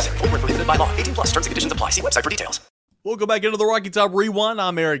 No purchase necessary. Void where prohibited by law. 18+. Terms and conditions apply. See website for details. We'll go back into the Rocky Top Rewind.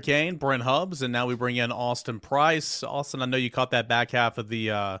 I'm Eric Kane, Brent Hubbs, and now we bring in Austin Price. Austin, I know you caught that back half of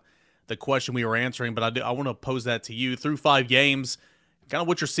the question we were answering, but I want to pose that to you. Through 5 games, kind of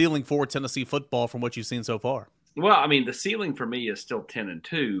what you're ceiling for Tennessee football from what you've seen so far. Well, I mean, the ceiling for me is still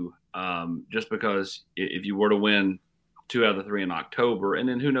 10-2, just because if you were to win 2 out of the 3 in October, and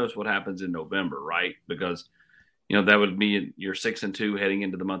then who knows what happens in November, right? Because, that would be you're 6-2 heading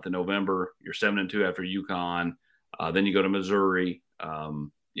into the month of November. You're 7-2 after UConn. Then you go to Missouri. I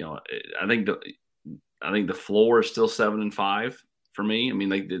think the floor is still 7-5 for me. I mean,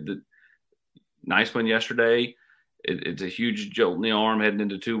 they did the nice win yesterday. It's a huge jolt in the arm heading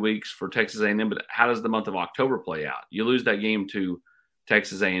into 2 weeks for Texas A&M. But how does the month of October play out? You lose that game to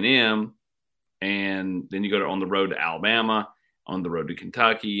Texas A&M, and then you go on the road to Alabama, on the road to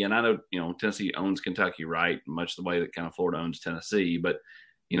Kentucky. And I know, Tennessee owns Kentucky, right? Much the way that kind of Florida owns Tennessee. But,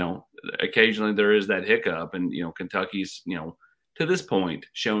 occasionally there is that hiccup. And, Kentucky's, to this point,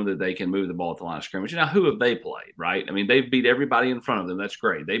 shown that they can move the ball at the line of scrimmage. Now, who have they played, right? I mean, they've beat everybody in front of them. That's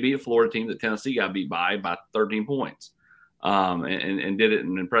great. They beat a Florida team that Tennessee got beat by 13 points and did it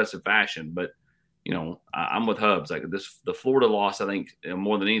in impressive fashion. But, I'm with Hubbs. Like the Florida loss, I think,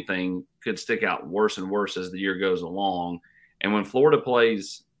 more than anything, could stick out worse and worse as the year goes along. And when Florida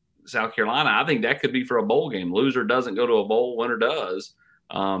plays South Carolina, I think that could be for a bowl game. Loser doesn't go to a bowl, winner does.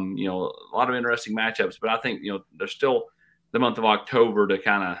 A lot of interesting matchups. But I think, there's still – the month of October to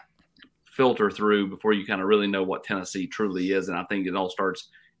kind of filter through before you kind of really know what Tennessee truly is. And I think it all starts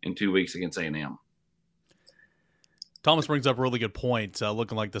in 2 weeks against A&M. Thomas brings up a really good point.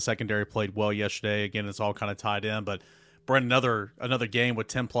 Looking like the secondary played well yesterday. Again, it's all kind of tied in. But, Brent, another game with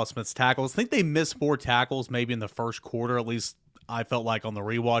 10-plus missed tackles. I think they missed 4 tackles maybe in the first quarter. At least I felt like on the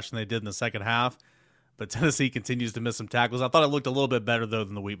rewatch than they did in the second half. But Tennessee continues to miss some tackles. I thought it looked a little bit better, though,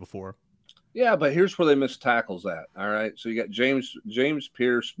 than the week before. Yeah, but here's where they missed tackles at. All right, so you got James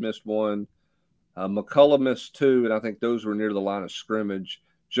Pierce missed 1, McCullough missed 2, and I think those were near the line of scrimmage.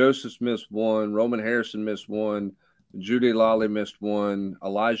 Joseph missed 1, Roman Harrison missed 1, Judy Lally missed 1,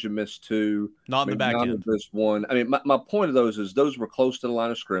 Elijah missed 2. Not in the back end. Missed 1. I mean, my point of those is those were close to the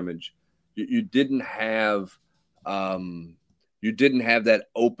line of scrimmage. You didn't have that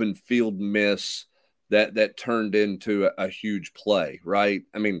open field miss that turned into a huge play, right?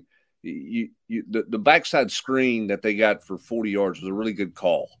 I mean. The backside screen that they got for 40 yards was a really good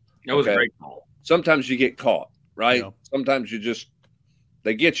call. That was a great call. Sometimes you get caught, right? Yeah. Sometimes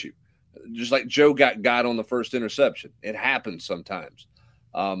they get you. Just like Joe got on the first interception. It happens sometimes.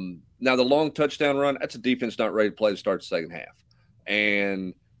 Now the long touchdown run, that's a defense not ready to play to start the second half,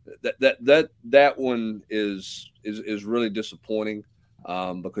 and that one is really disappointing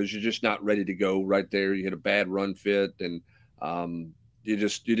because you're just not ready to go right there. You hit a bad run fit, and you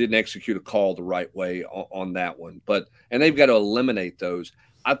didn't execute a call the right way on that one. And they've got to eliminate those.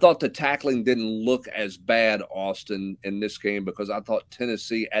 I thought the tackling didn't look as bad, Austin, in this game because I thought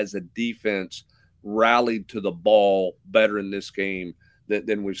Tennessee as a defense rallied to the ball better in this game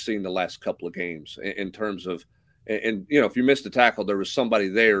than we've seen the last couple of games in terms of, and if you missed a tackle, there was somebody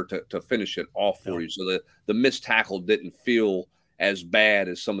there to finish it off for you. So the missed tackle didn't feel as bad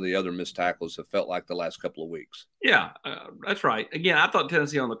as some of the other missed tackles have felt like the last couple of weeks. Yeah, that's right. Again, I thought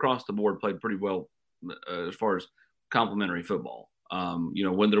Tennessee on the across the board played pretty well as far as complimentary football.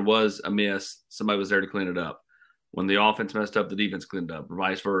 When there was a miss, somebody was there to clean it up. When the offense messed up, the defense cleaned up, or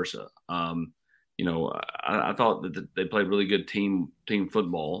vice versa. I thought that they played really good team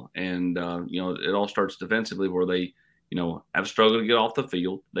football, and it all starts defensively where they, have struggled to get off the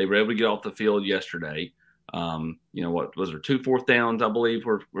field. They were able to get off the field yesterday. What was there, 2 4th downs, I believe,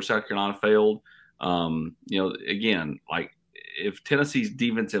 where South Carolina failed. Again, like if Tennessee's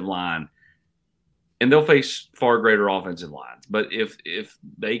defensive line, and they'll face far greater offensive lines, but if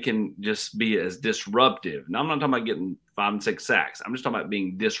they can just be as disruptive, now I'm not talking about getting 5 and 6 sacks. I'm just talking about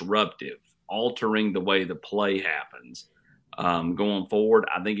being disruptive, altering the way the play happens going forward.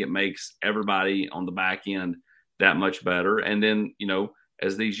 I think it makes everybody on the back end that much better. And then,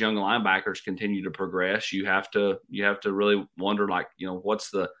 as these young linebackers continue to progress, you have to really wonder,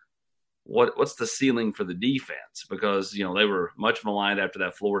 what's the ceiling for the defense? Because, they were much maligned after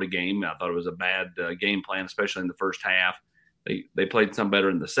that Florida game. I thought it was a bad game plan, especially in the first half. They played some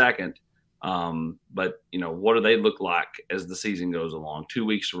better in the second. But what do they look like as the season goes along? 2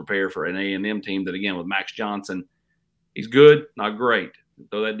 weeks to prepare for an A&M team that, again, with Max Johnson, he's good, not great.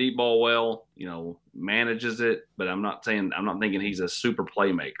 Throw that deep ball well, manages it, but I'm not thinking he's a super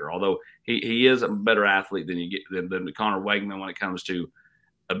playmaker. Although he is a better athlete than Connor Wegman when it comes to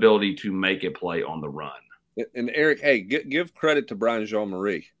ability to make a play on the run. And Eric, hey, give credit to Brian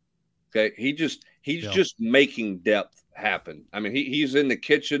Jean-Marie. Okay, he's just making depth happen. I mean, he's in the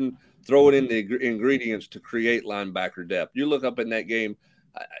kitchen throwing in the ingredients to create linebacker depth. You look up in that game,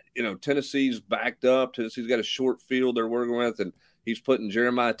 Tennessee's backed up. Tennessee's got a short field they're working with, and he's putting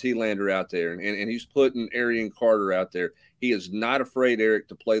Jeremiah T-Lander out there, and he's putting Arian Carter out there. He is not afraid, Eric,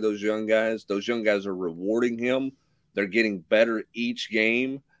 to play those young guys. Those young guys are rewarding him. They're getting better each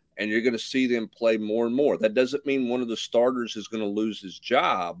game, and you're going to see them play more and more. That doesn't mean one of the starters is going to lose his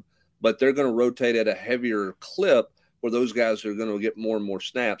job, but they're going to rotate at a heavier clip where those guys are going to get more and more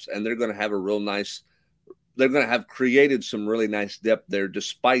snaps, and they're going to have they're going to have created some really nice depth there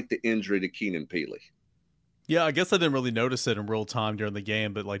despite the injury to Keenan Peely. Yeah, I guess I didn't really notice it in real time during the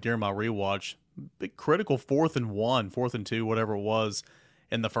game, but during my rewatch, big critical 4th and 1, 4th and 2, whatever it was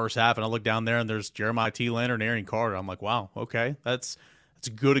in the first half, and I look down there and there's Jeremiah T-Lander and Arian Carter. I'm like, wow, okay, that's a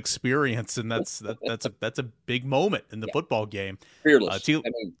good experience, and that's a big moment in the football game. Fearless.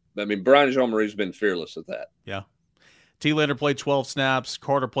 Brian Jean-Marie's been fearless at that. Yeah. T-Lander played 12 snaps.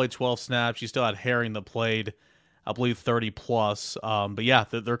 Carter played 12 snaps. You still had Herring that played, I believe, 30-plus. But, yeah,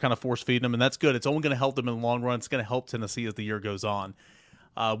 they're kind of force-feeding them, and that's good. It's only going to help them in the long run. It's going to help Tennessee as the year goes on.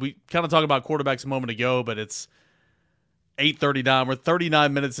 We kind of talked about quarterbacks a moment ago, but it's 8:39. We're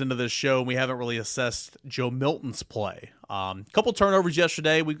 39 minutes into this show, and we haven't really assessed Joe Milton's play. Couple turnovers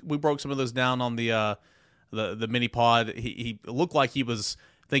yesterday. We broke some of those down on the mini pod. He looked like he was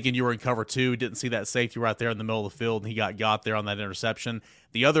thinking you were in cover 2, didn't see that safety right there in the middle of the field, and he got there on that interception.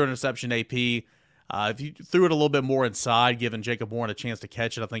 The other interception, AP, if you threw it a little bit more inside, giving Jacob Warren a chance to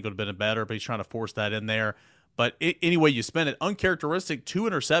catch it, I think it would have been better, but he's trying to force that in there. But any way you spin it, uncharacteristic, 2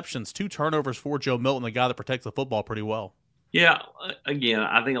 interceptions, 2 turnovers for Joe Milton, a guy that protects the football pretty well. Yeah, again,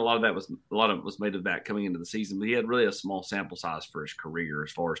 I think a lot of it was made of that coming into the season, but he had really a small sample size for his career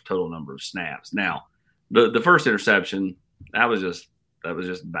as far as total number of snaps. Now, the first interception, that was just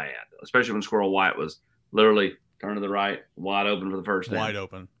bad, especially when Squirrel White was literally turn to the right, wide open for the first down. Wide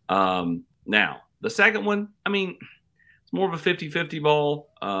open. Now, the second one, it's more of a 50-50 ball.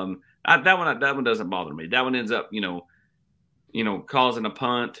 That one doesn't bother me. That one ends up, causing a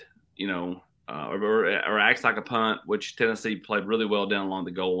punt, or acts like a punt, which Tennessee played really well down along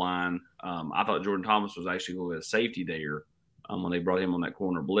the goal line. I thought Jordan Thomas was actually going to get a safety there when they brought him on that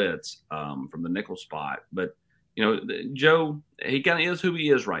corner blitz from the nickel spot. But, Joe, he kind of is who he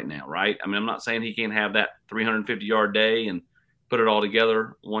is right now, right? I'm not saying he can't have that 350-yard day and put it all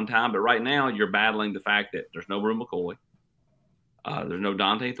together one time, but right now you're battling the fact that there's no Bru McCoy. There's no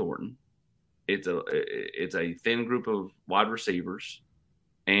Dante Thornton. It's a thin group of wide receivers.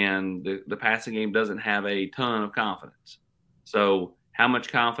 and the passing game doesn't have a ton of confidence. So how much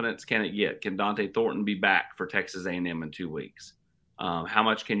confidence can it get? Can Dante Thornton be back for Texas A&M in 2 weeks? How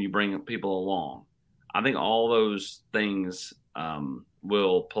much can you bring people along? I think all those things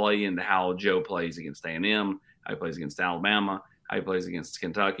will play into how Joe plays against A&M, how he plays against Alabama, how he plays against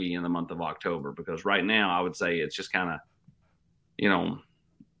Kentucky in the month of October. Because right now, I would say it's just kind of,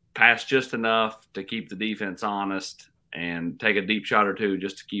 pass just enough to keep the defense honest and take a deep shot or two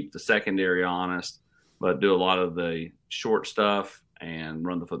just to keep the secondary honest, but do a lot of the short stuff and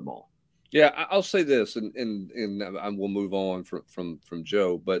run the football. Yeah, I'll say this, and we'll move on from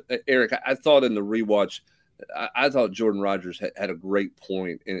Joe. But Eric, I thought in the rewatch, I thought Jordan Rodgers had a great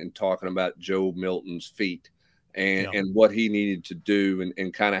point in talking about Joe Milton's feet and what he needed to do,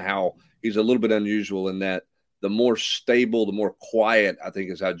 and kind of how he's a little bit unusual in that the more stable, the more quiet, I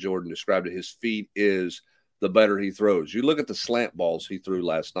think is how Jordan described it, his feet is, the better he throws. You look at the slant balls he threw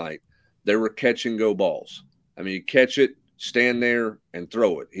last night; they were catch and go balls. I mean, you catch it, stand there and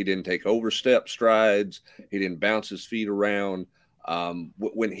throw it. He didn't take overstep strides. He didn't bounce his feet around.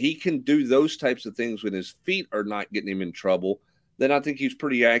 When he can do those types of things when his feet are not getting him in trouble, then I think he's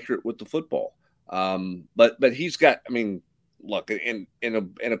pretty accurate with the football. But he's got, I mean, look, in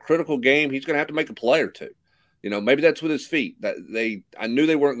a critical game, he's going to have to make a play or two. Maybe that's with his feet. I knew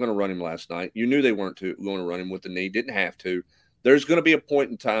they weren't going to run him last night. You knew they weren't going to run him with the knee. Didn't have to. There's going to be a point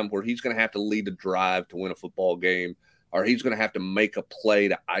in time where he's going to have to lead a drive to win a football game, or he's going to have to make a play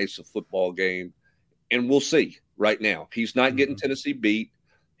to ice a football game. And we'll see right now. He's not getting Tennessee beat.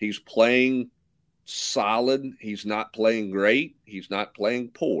 He's playing solid. He's not playing great. He's not playing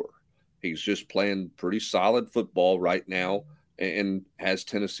poor. He's just playing pretty solid football right now and has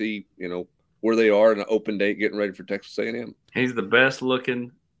Tennessee, where they are in an open date getting ready for Texas A&M. He's the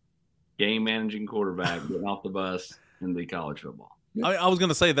best-looking game-managing quarterback getting off the bus in the college football. I was going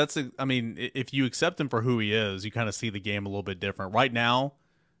to say if you accept him for who he is, you kind of see the game a little bit different. Right now,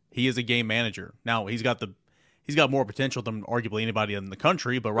 he is a game manager. Now, he's got more potential than arguably anybody in the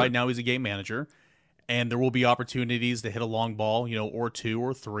country, but right now he's a game manager, and there will be opportunities to hit a long ball, or 2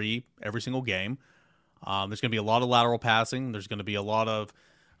 or 3 every single game. There's going to be a lot of lateral passing. There's going to be a lot of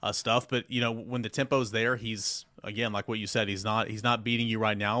stuff, but when the tempo's there, he's, again, like what you said, he's not beating you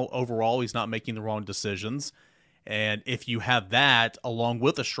right now. Overall, he's not making the wrong decisions. And if you have that, along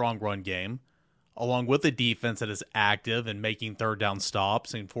with a strong run game, along with a defense that is active and making third down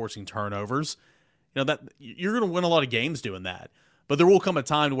stops and forcing turnovers, that you're going to win a lot of games doing that. But there will come a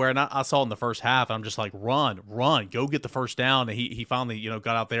time where, and I saw in the first half, I'm just like, run, go get the first down. And he finally,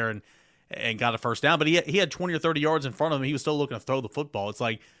 got out there and got a first down. But he had 20 or 30 yards in front of him. He was still looking to throw the football. It's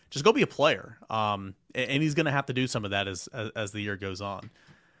like, just go be a player. And he's going to have to do some of that as the year goes on.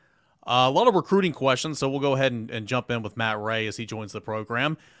 A lot of recruiting questions, so we'll go ahead and jump in with Matt Ray as he joins the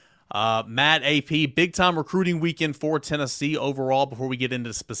program. Matt, AP, big-time recruiting weekend for Tennessee overall. Before we get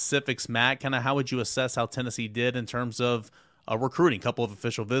into specifics, Matt, kind of how would you assess how Tennessee did in terms of recruiting? A couple of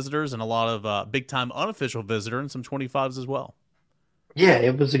official visitors and a lot of big-time unofficial visitor and some 25s as well. Yeah,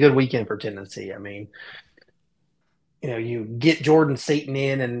 it was a good weekend for Tennessee. I mean, you get Jordan Seaton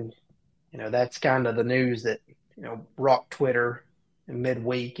in, and, that's kind of the news that, rocked Twitter in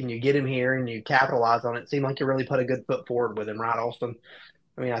midweek, and you get him here and you capitalize on it. It seemed like you really put a good foot forward with him, right, Austin?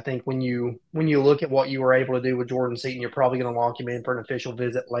 I mean, I think when you look at what you were able to do with Jordan Seaton, you're probably going to lock him in for an official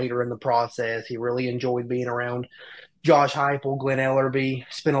visit later in the process. He really enjoyed being around Josh Heupel, Glenn Ellerbe,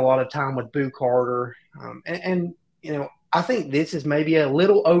 spent a lot of time with Boo Carter. And I think this is maybe a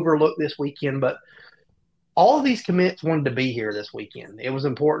little overlooked this weekend, but all of these commits wanted to be here this weekend. It was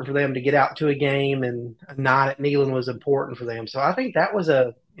important for them to get out to a game, and a night at Neyland was important for them. So I think that was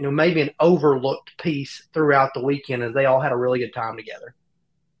maybe an overlooked piece throughout the weekend as they all had a really good time together.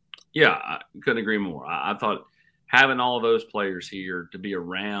 Yeah, I couldn't agree more. I thought having all of those players here to be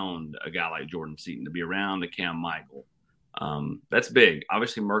around a guy like Jordan Seaton, to be around a Cam Michael, that's big.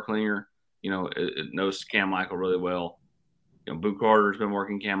 Obviously, Merklinger, knows Cam Michael really well. Boo Carter's been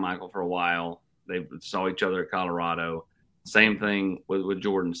working Cam Michael for a while. They saw each other at Colorado. Same thing with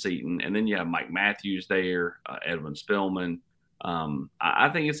Jordan Seaton. And then you have Mike Matthews there, Edwin Spillman. I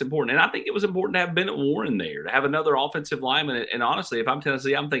think it's important. And I think it was important to have Bennett Warren there, to have another offensive lineman. And honestly, if I'm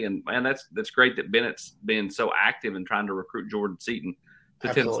Tennessee, I'm thinking, man, that's great that Bennett's been so active in trying to recruit Jordan Seaton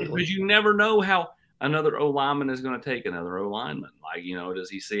to Tennessee. Because you never know how another O-lineman is going to take another O-lineman. Like, does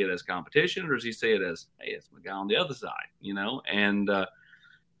he see it as competition, or does he see it as, hey, it's my guy on the other side, And,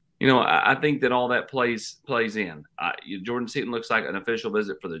 I think that all that plays in. Jordan Seaton looks like an official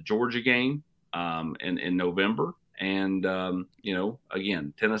visit for the Georgia game in November. And,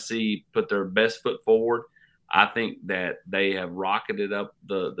 again, Tennessee put their best foot forward. I think that they have rocketed up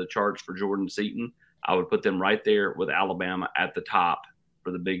the charts for Jordan Seaton. I would put them right there with Alabama at the top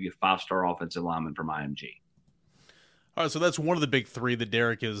for the big 5-star offensive lineman from IMG. All right, so that's one of the big three that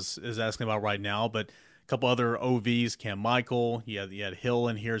Derek is asking about right now, but a couple other OVs, Cam Michael, you had Hill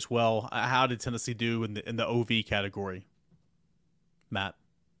in here as well. How did Tennessee do in the OV category? Matt?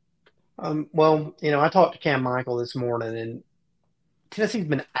 Well, I talked to Cam Michael this morning, and Tennessee's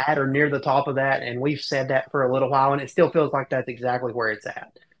been at or near the top of that, and we've said that for a little while, and it still feels like that's exactly where it's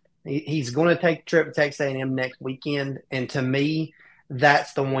at. He's going to take a trip to Texas A&M next weekend, and to me,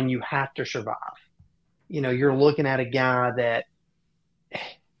 that's the one you have to survive. You're looking at a guy that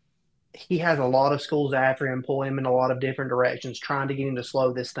he has a lot of schools after him, pull him in a lot of different directions, trying to get him to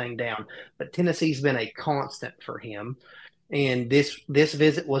slow this thing down. But Tennessee's been a constant for him. And this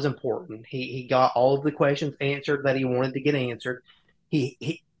visit was important. He got all of the questions answered that he wanted to get answered.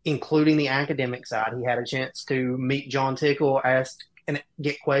 He including the academic side. He had a chance to meet John Tickle, ask and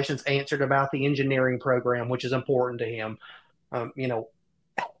get questions answered about the engineering program, which is important to him.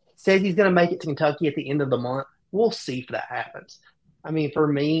 Says he's going to make it to Kentucky at the end of the month. We'll see if that happens. I mean, for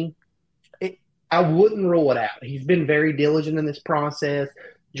me, I wouldn't rule it out. He's been very diligent in this process.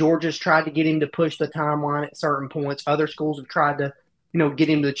 Georgia's tried to get him to push the timeline at certain points. Other schools have tried to, get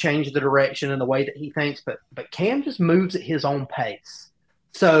him to change the direction and the way that he thinks. But Cam just moves at his own pace.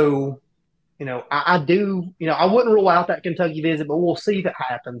 So, I wouldn't rule out that Kentucky visit, but we'll see if it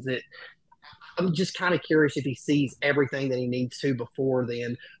happens. I'm just kind of curious if he sees everything that he needs to before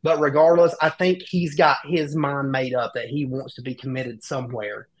then. But regardless, I think he's got his mind made up that he wants to be committed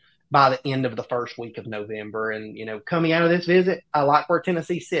somewhere by the end of the first week of November. And, coming out of this visit, I like where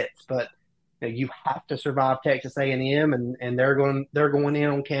Tennessee sits, but you have to survive Texas A&M, and they're going in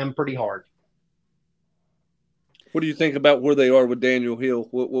on Cam pretty hard. What do you think about where they are with Daniel Hill?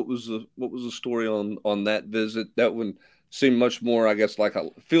 What was the story on that visit? That one seemed much more, I guess,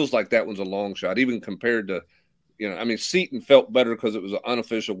 feels like that one's a long shot, even compared to, Seaton felt better because it was an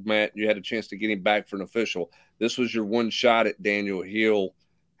unofficial match. You had a chance to get him back for an official. This was your one shot at Daniel Hill.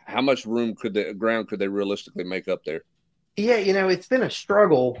 How much ground could they realistically make up there? Yeah, it's been a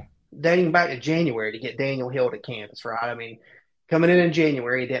struggle dating back to January to get Daniel Hill to campus, right? I mean, coming in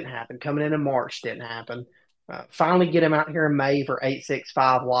January, it didn't happen. Coming in March, didn't happen. Finally get him out here in May for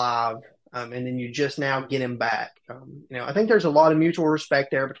 865 Live, and then you just now get him back. I think there's a lot of mutual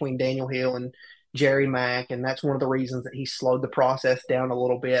respect there between Daniel Hill and Jerry Mack, and that's one of the reasons that he slowed the process down a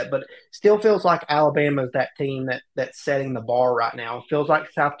little bit. But still feels like Alabama is that team that's setting the bar right now. It feels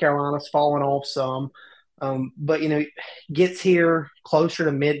like South Carolina's fallen off some, but gets here closer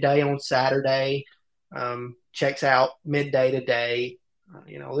to midday on Saturday, checks out midday today.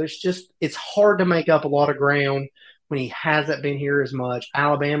 It's hard to make up a lot of ground when he hasn't been here as much.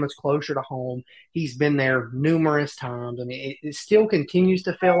 Alabama's closer to home. He's been there numerous times. I mean, it still continues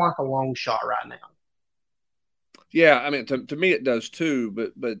to feel like a long shot right now. Yeah, I mean, to me it does too,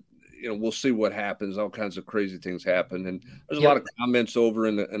 but we'll see what happens. All kinds of crazy things happen. And there's a lot of comments over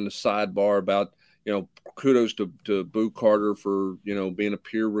in the sidebar about, kudos to Boo Carter for, being a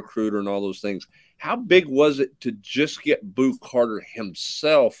peer recruiter and all those things. How big was it to just get Boo Carter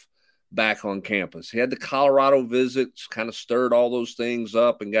himself back on campus? He had the Colorado visits, kind of stirred all those things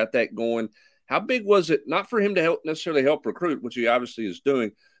up and got that going. How big was it, not for him to necessarily help recruit, which he obviously is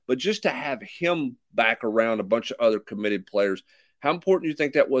doing, but just to have him back around a bunch of other committed players? How important do you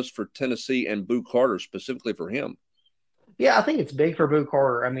think that was for Tennessee and Boo Carter, specifically for him? Yeah, I think it's big for Boo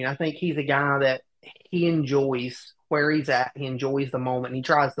Carter. I mean, I think he's a guy that he enjoys where he's at. He enjoys the moment. And he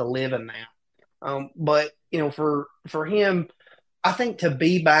tries to live in that. But, for him, I think to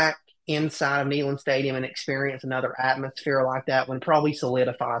be back inside of Neyland Stadium and experience another atmosphere like that would probably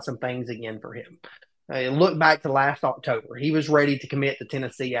solidify some things again for him. Look back to last October. He was ready to commit to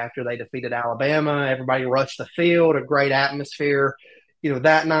Tennessee after they defeated Alabama. Everybody rushed the field, a great atmosphere,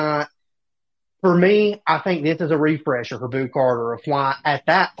 that night. For me, I think this is a refresher for Boo Carter of why at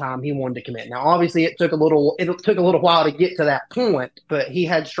that time he wanted to commit. Now, obviously, it took a little while to get to that point, but he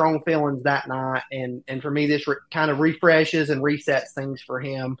had strong feelings that night, and for me, this kind of refreshes and resets things for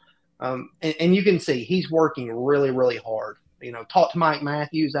him. And you can see he's working really, really hard. Talked to Mike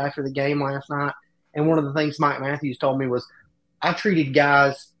Matthews after the game last night, and one of the things Mike Matthews told me was, I treated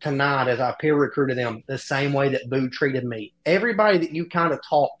guys tonight as I peer recruited them the same way that Boo treated me. Everybody that you kind of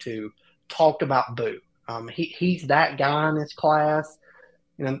talked about Boo. He's that guy in this class.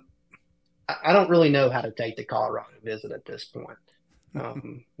 I don't really know how to take the Colorado visit at this point.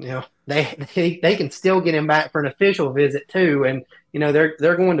 They can still get him back for an official visit too, and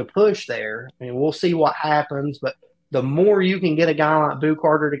they're going to push there. I mean, we'll see what happens, but the more you can get a guy like Boo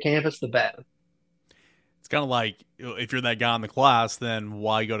Carter to campus, the better. kind of like, if you're that guy in the class, then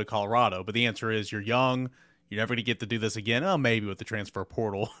why go to Colorado? But the answer is you're young. You're never going to get to do this again. Oh, maybe with the transfer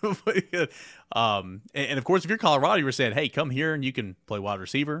portal. And of course, if you're Colorado, you were saying, hey, come here and you can play wide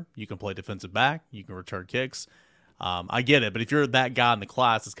receiver. You can play defensive back. You can return kicks. I get it. But if you're that guy in the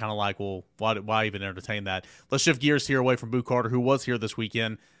class, it's kind of like, well, why even entertain that? Let's shift gears here away from Boo Carter, who was here this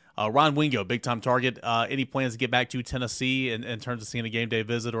weekend. Ron Wingo, big-time target. Any plans to get back to Tennessee in terms of seeing a game day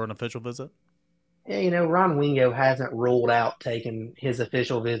visit or an official visit? Yeah, Ron Wingo hasn't ruled out taking his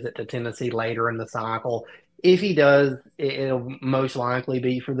official visit to Tennessee later in the cycle. If he does, it'll most likely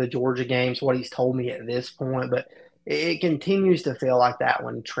be for the Georgia games, what he's told me at this point. But it continues to feel like that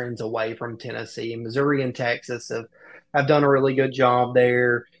one trends away from Tennessee. Missouri and Texas have done a really good job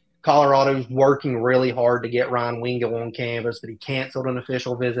there. Colorado's working really hard to get Ron Wingo on campus, but he canceled an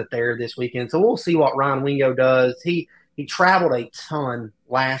official visit there this weekend. So we'll see what Ron Wingo does. He traveled a ton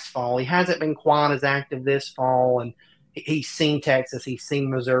last fall. He hasn't been quite as active this fall, and he's seen Texas, he's seen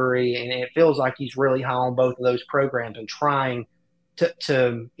Missouri, and it feels like he's really high on both of those programs and trying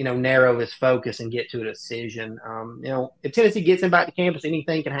to narrow his focus and get to a decision. If Tennessee gets him back to campus,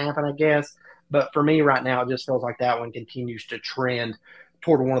 anything can happen, I guess. But for me right now, it just feels like that one continues to trend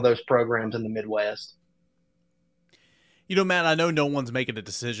toward one of those programs in the Midwest. Matt, I know no one's making a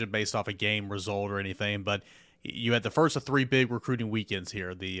decision based off a game result or anything, but you had the first of 3 big recruiting weekends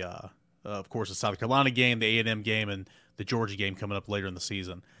here. The of course, the South Carolina game, the A&M game, and the Georgia game coming up later in the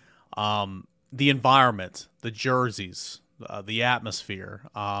season. The environment, the jerseys, the atmosphere,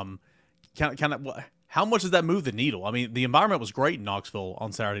 how much does that move the needle? I mean, the environment was great in Knoxville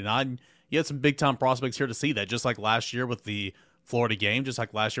on Saturday night. And you had some big-time prospects here to see that, just like last year with the Florida game, just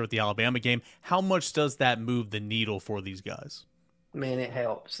like last year with the Alabama game. How much does that move the needle for these guys? Man, it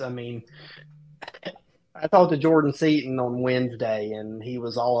helps. I mean, I talked to Jordan Seaton on Wednesday, and he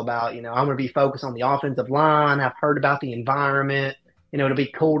was all about, I'm going to be focused on the offensive line. I've heard about the environment. It'll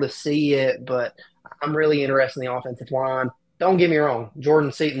be cool to see it, but I'm really interested in the offensive line. Don't get me wrong.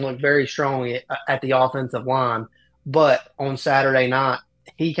 Jordan Seaton looked very strong at the offensive line, but on Saturday night,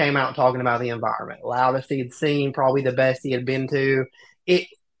 he came out talking about the environment. Loudest he had seen, probably the best he had been to. It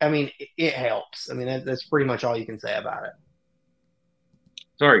helps. I mean, that's pretty much all you can say about it.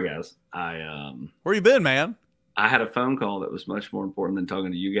 Sorry, guys. Where you been, man? I had a phone call that was much more important than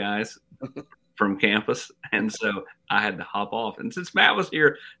talking to you guys from campus, and so I had to hop off. And since Matt was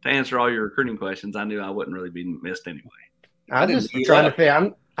here to answer all your recruiting questions, I knew I wouldn't really be missed anyway. I'm just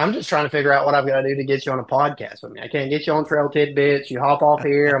trying to figure out what I've got to do to get you on a podcast with me. I can't get you on Trail Tidbits. You hop off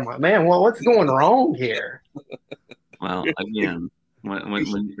here. I'm like, man, what's going wrong here? Well, again,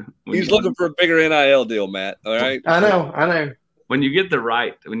 when he's looking for a bigger NIL deal, Matt. All right. I know. When you get the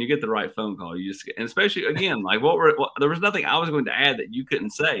right phone call, you just, and especially again, like there was nothing I was going to add that you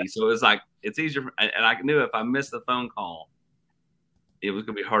couldn't say. So it's like, it's easier. And I knew if I missed the phone call, it was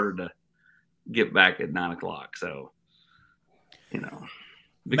going to be harder to get back at 9:00. So,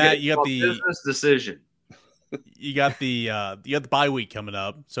 Matt, you got the business decision. You got the bye week coming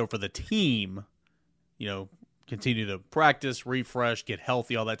up. So for the team, continue to practice, refresh, get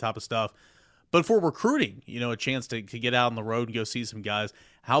healthy, all that type of stuff. But for recruiting, a chance to get out on the road and go see some guys.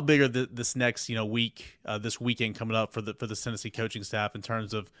 How big are this next week, this weekend coming up for the Tennessee coaching staff in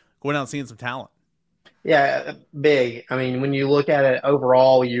terms of going out and seeing some talent? Yeah, big. I mean, when you look at it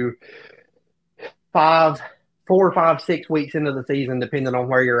overall, you 4, 5, 6 weeks into the season, depending on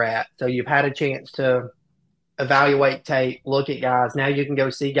where you're at. So you've had a chance to evaluate tape, look at guys. Now you can go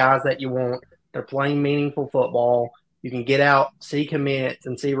see guys that you want. They're playing meaningful football. You can get out, see commits,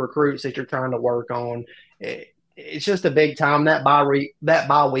 and see recruits that you're trying to work on. It's just a big time. That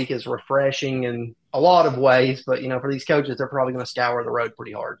bye week is refreshing in a lot of ways, but for these coaches, they're probably going to scour the road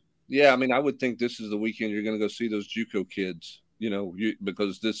pretty hard. Yeah, I mean, I would think this is the weekend you're going to go see those JUCO kids.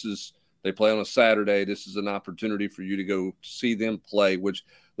 Because they play on a Saturday. This is an opportunity for you to go see them play, which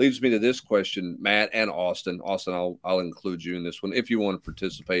leads me to this question, Matt and Austin. Austin, I'll include you in this one if you want to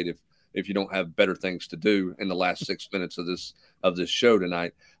participate. If you don't have better things to do in the last 6 minutes of this show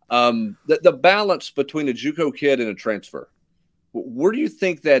tonight. The balance between a JUCO kid and a transfer, where do you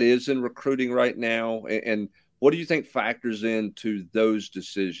think that is in recruiting right now? And what do you think factors into those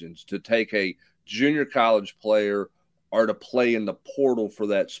decisions to take a junior college player or to play in the portal for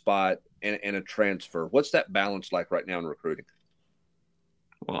that spot and a transfer? What's that balance like right now in recruiting?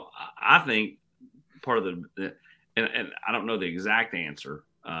 Well, I think part of and I don't know the exact answer,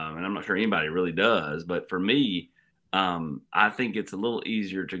 and I'm not sure anybody really does, but for me, I think it's a little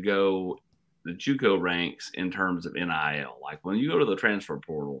easier to go the JUCO ranks in terms of NIL. Like when you go to the transfer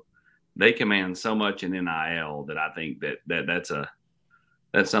portal, they command so much in NIL that I think that's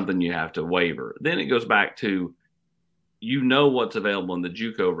that's something you have to waiver. Then it goes back to, what's available in the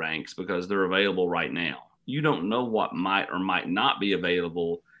JUCO ranks because they're available right now. You don't know what might or might not be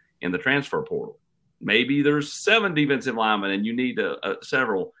available in the transfer portal. Maybe there's 7 defensive linemen and you need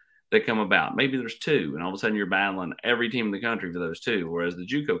several that come about. Maybe there's 2, and all of a sudden you're battling every team in the country for those 2. Whereas the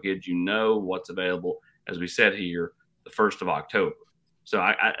JUCO kids, what's available, as we said here, the 1st of October. So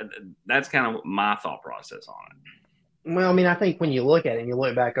I that's kind of my thought process on it. Well, I mean, I think when you look at it and you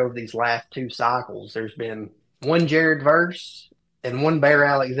look back over these last 2 cycles, there's been one Jared Verse and one Bear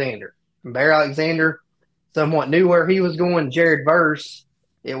Alexander. And Bear Alexander somewhat knew where he was going. Jared Verse,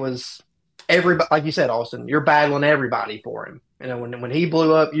 it was everybody, like you said, Austin, you're battling everybody for him. When he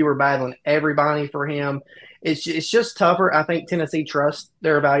blew up, you were battling everybody for him. It's just tougher. I think Tennessee trusts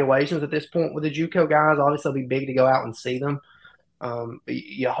their evaluations at this point with the JUCO guys. Obviously, it'll be big to go out and see them.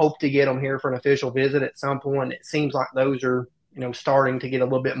 You hope to get them here for an official visit at some point. It seems like those are, starting to get a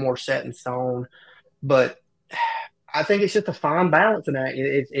little bit more set in stone. But I think it's just a fine balance in that.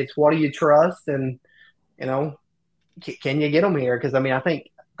 It's what do you trust, and can you get them here? Because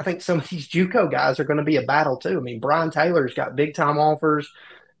I think some of these JUCO guys are going to be a battle too. I mean, Brian Taylor's got big time offers.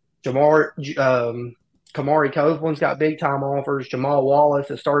 Kamari Copeland's got big time offers. Jamal Wallace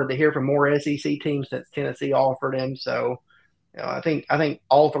has started to hear from more SEC teams since Tennessee offered him. So, I think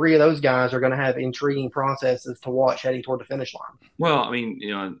all 3 of those guys are going to have intriguing processes to watch heading toward the finish line. Well, I mean,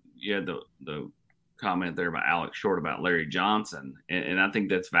 you had the comment there about Alex Short about Larry Johnson, and I think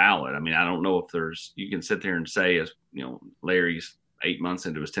that's valid. I mean, I don't know if you can sit there and say, as Larry's 8 months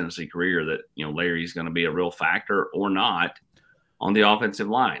into his Tennessee career, that Larry's going to be a real factor or not on the offensive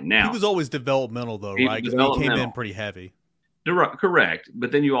line. Now, he was always developmental though, right? Because he came in pretty heavy. Correct,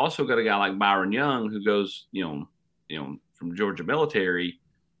 but then you also got a guy like Byron Young who goes, from Georgia Military,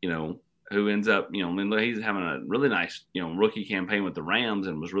 who ends up, he's having a really nice, rookie campaign with the Rams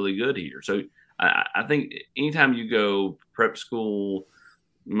and was really good here. So I think anytime you go prep school,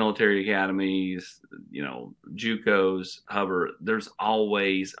 military academies, JUCOs, Hubbard, there's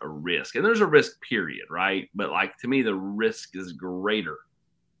always a risk. And there's a risk period, right? But to me, the risk is greater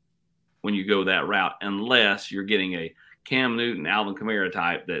when you go that route, unless you're getting a Cam Newton, Alvin Kamara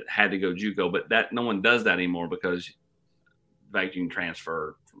type that had to go JUCO. But that no one does that anymore because in fact you can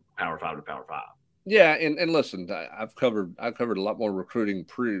transfer from Power 5 to Power 5. Yeah, and listen, I've covered a lot more recruiting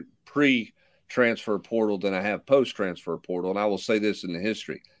pre transfer portal than I have post transfer portal, and I will say this in the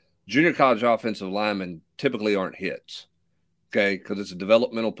history: junior college offensive linemen typically aren't hits, okay, because it's a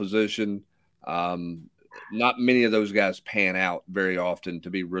developmental position. Not many of those guys pan out very often to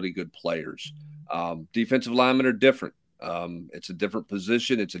be really good players. Defensive linemen are different. It's a different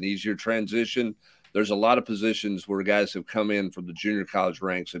position. It's an easier transition. There's a lot of positions where guys have come in from the junior college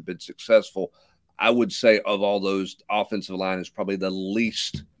ranks have been successful. I would say of all those, offensive line is probably the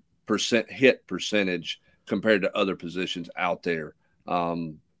least hit percentage compared to other positions out there.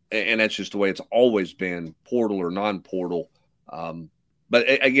 And that's just the way it's always been, portal or non-portal. But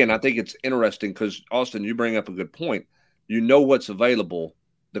again, I think it's interesting because, Austin, you bring up a good point. You know what's available.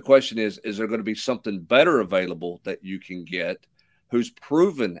 The question is there going to be something better available that you can get who's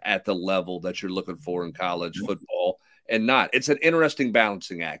proven at the level that you're looking for in college football and not? It's an interesting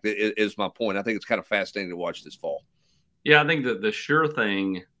balancing act, is my point. I think it's kind of fascinating to watch this fall. Yeah, I think that the sure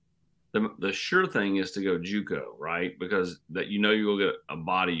thing is to go JUCO, right? Because that you'll get a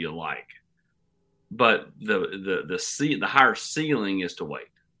body you like. But the higher ceiling is to wait.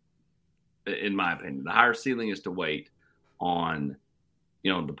 In my opinion, the higher ceiling is to wait on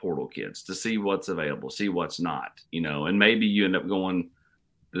the portal kids to see what's available, see what's not, and maybe you end up going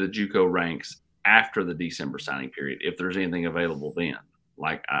to the JUCO ranks after the December signing period if there's anything available then.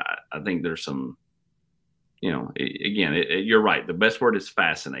 I think there's some, you're right. The best word is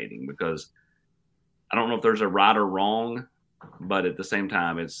fascinating because I don't know if there's a right or wrong, but at the same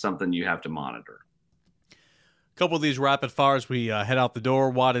time, it's something you have to monitor. A couple of these rapid fires, we head out the door.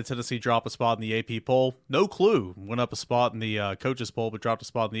 Why did Tennessee drop a spot in the AP poll? No clue. Went up a spot in the coaches poll, but dropped a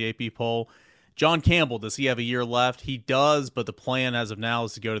spot in the AP poll. John Campbell, does he have a year left? He does, but the plan as of now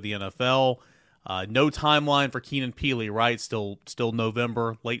is to go to the NFL. No timeline for Keenan Peely, right? Still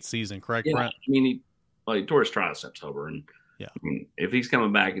November, late season, correct, Brent? I mean, he tore his triceps over, and yeah. I mean, if he's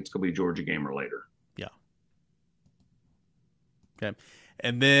coming back, it's going to be Georgia game or later. Yeah. Okay,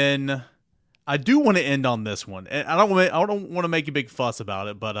 and then I do want to end on this one, and I don't want to make a big fuss about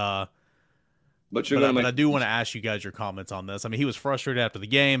it, but I do want to ask you guys your comments on this. I mean, he was frustrated after the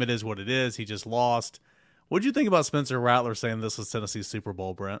game. It is what it is. He just lost. What did you think about Spencer Rattler saying this was Tennessee's Super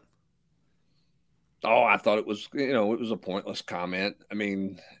Bowl, Brent? Oh, I thought it was, it was a pointless comment. I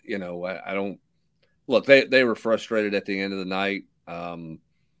mean, I don't look. They were frustrated at the end of the night.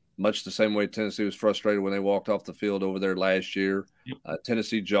 Much the same way Tennessee was frustrated when they walked off the field over there last year.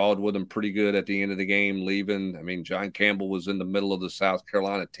 Tennessee jawed with them pretty good at the end of the game, leaving. I mean, John Campbell was in the middle of the South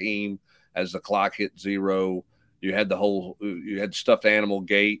Carolina team as the clock hit 0. You had you had stuffed animal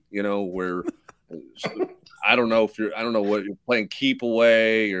gate, where I don't know what you're playing keep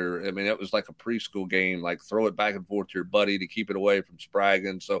away, or, I mean, it was like a preschool game, like throw it back and forth to your buddy to keep it away from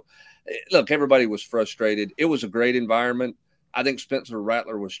Spraggin. So, look, everybody was frustrated. It was a great environment. I think Spencer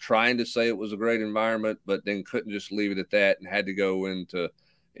Rattler was trying to say it was a great environment, but then couldn't just leave it at that and had to go into,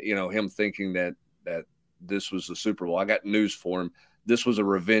 him thinking that this was the Super Bowl. I got news for him. This was a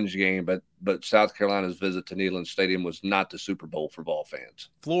revenge game, but South Carolina's visit to Neyland Stadium was not the Super Bowl for ball fans.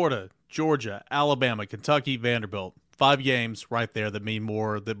 Florida, Georgia, Alabama, Kentucky, Vanderbilt. 5 games right there that mean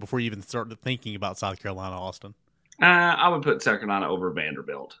more than before you even start thinking about South Carolina, Austin. I would put South Carolina over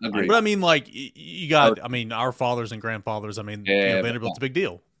Vanderbilt. Agreed. But I mean, like, you got, our fathers and grandfathers. I mean, Vanderbilt's a big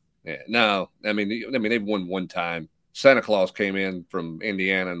deal. Yeah, no, I mean, they've won one time. Santa Claus came in from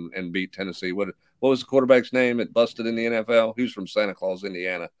Indiana and beat Tennessee. What was the quarterback's name that busted in the NFL? He was from Santa Claus,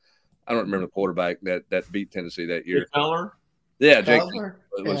 Indiana. I don't remember the quarterback that beat Tennessee that year. Keller? Yeah, Jake Keller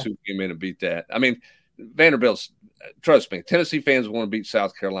was who came in and beat that. I mean, Vanderbilt's, trust me, Tennessee fans want to beat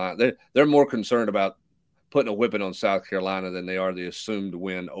South Carolina. They're more concerned about putting a whipping on South Carolina than they are the assumed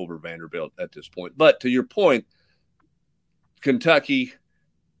win over Vanderbilt at this point. But to your point, Kentucky,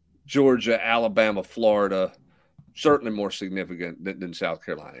 Georgia, Alabama, Florida, certainly more significant than South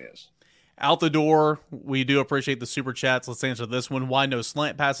Carolina is. Out the door, we do appreciate the super chats. Let's answer this one. Why no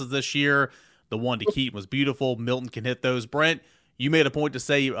slant passes this year? The one to Keaton was beautiful. Milton can hit those. Brent, you made a point to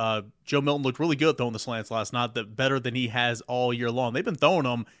say Joe Milton looked really good throwing the slants last night, better than he has all year long. They've been throwing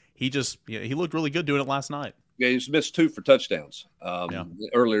them. He looked really good doing it last night. Yeah, he's missed 2 for touchdowns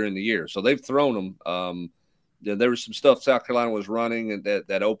earlier in the year. So they've thrown them. There was some stuff South Carolina was running and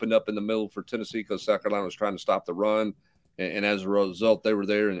that opened up in the middle for Tennessee because South Carolina was trying to stop the run. And as a result, they were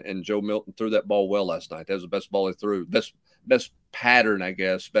there, and Joe Milton threw that ball well last night. That was the best ball he threw. Best pattern, I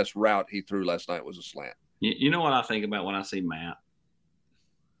guess, best route he threw last night was a slant. You know what I think about when I see Matt?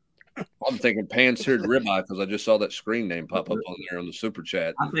 I'm thinking pan-seared ribeye because I just saw that screen name pop up on there on the super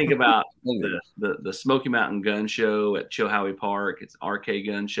chat. I think about the Smoky Mountain Gun Show at Chilhowie Park. It's RK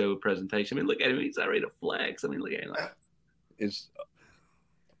Gun Show presentation. I mean, look at him. He's not ready to flex. I mean, look at him.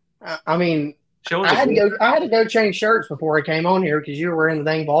 I had to go change shirts before I came on here because you were wearing the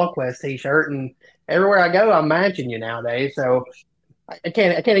dang VolQuest t-shirt, and everywhere I go, I'm matching you nowadays. So I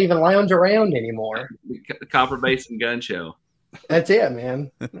can't even lounge around anymore. The Copper Basin Gun Show. That's it,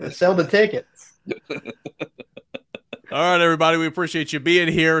 man. Sell the tickets. All right, everybody. We appreciate you being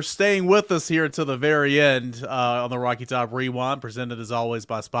here, staying with us here until the very end on the Rocky Top Rewind, presented as always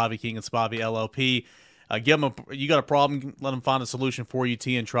by Spivey King and Spivey LLP. You got a problem, let them find a solution for you,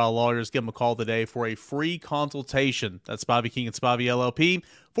 TN Trial Lawyers. Give them a call today for a free consultation. That's Spivey King and Spivey LLP,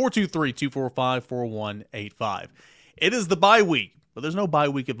 423-245-4185. It is the bye week, but there's no bye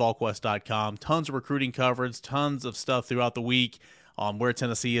week at VolQuest.com. Tons of recruiting coverage, tons of stuff throughout the week on where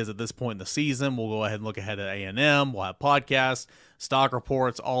Tennessee is at this point in the season. We'll go ahead and look ahead at A&M. We'll have podcasts, stock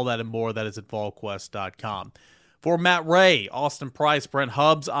reports, all that and more. That is at VolQuest.com. For Matt Ray, Austin Price, Brent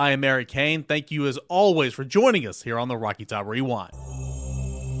Hubbs, I am Eric Kane. Thank you as always for joining us here on the Rocky Top Rewind.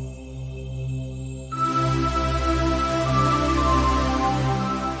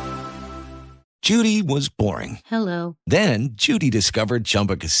 Judy was boring. Hello. Then Judy discovered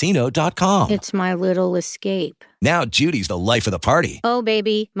ChumbaCasino.com. It's my little escape. Now Judy's the life of the party. Oh,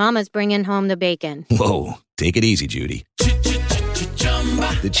 baby, mama's bringing home the bacon. Whoa, take it easy, Judy.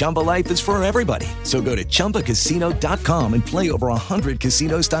 The Chumba life is for everybody. So go to ChumbaCasino.com and play over 100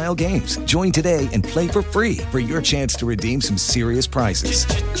 casino-style games. Join today and play for free for your chance to redeem some serious prizes.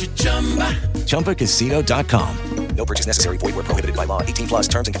 ChumbaCasino.com. No purchase necessary. Void where prohibited by law. 18+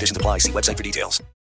 terms and conditions apply. See website for details.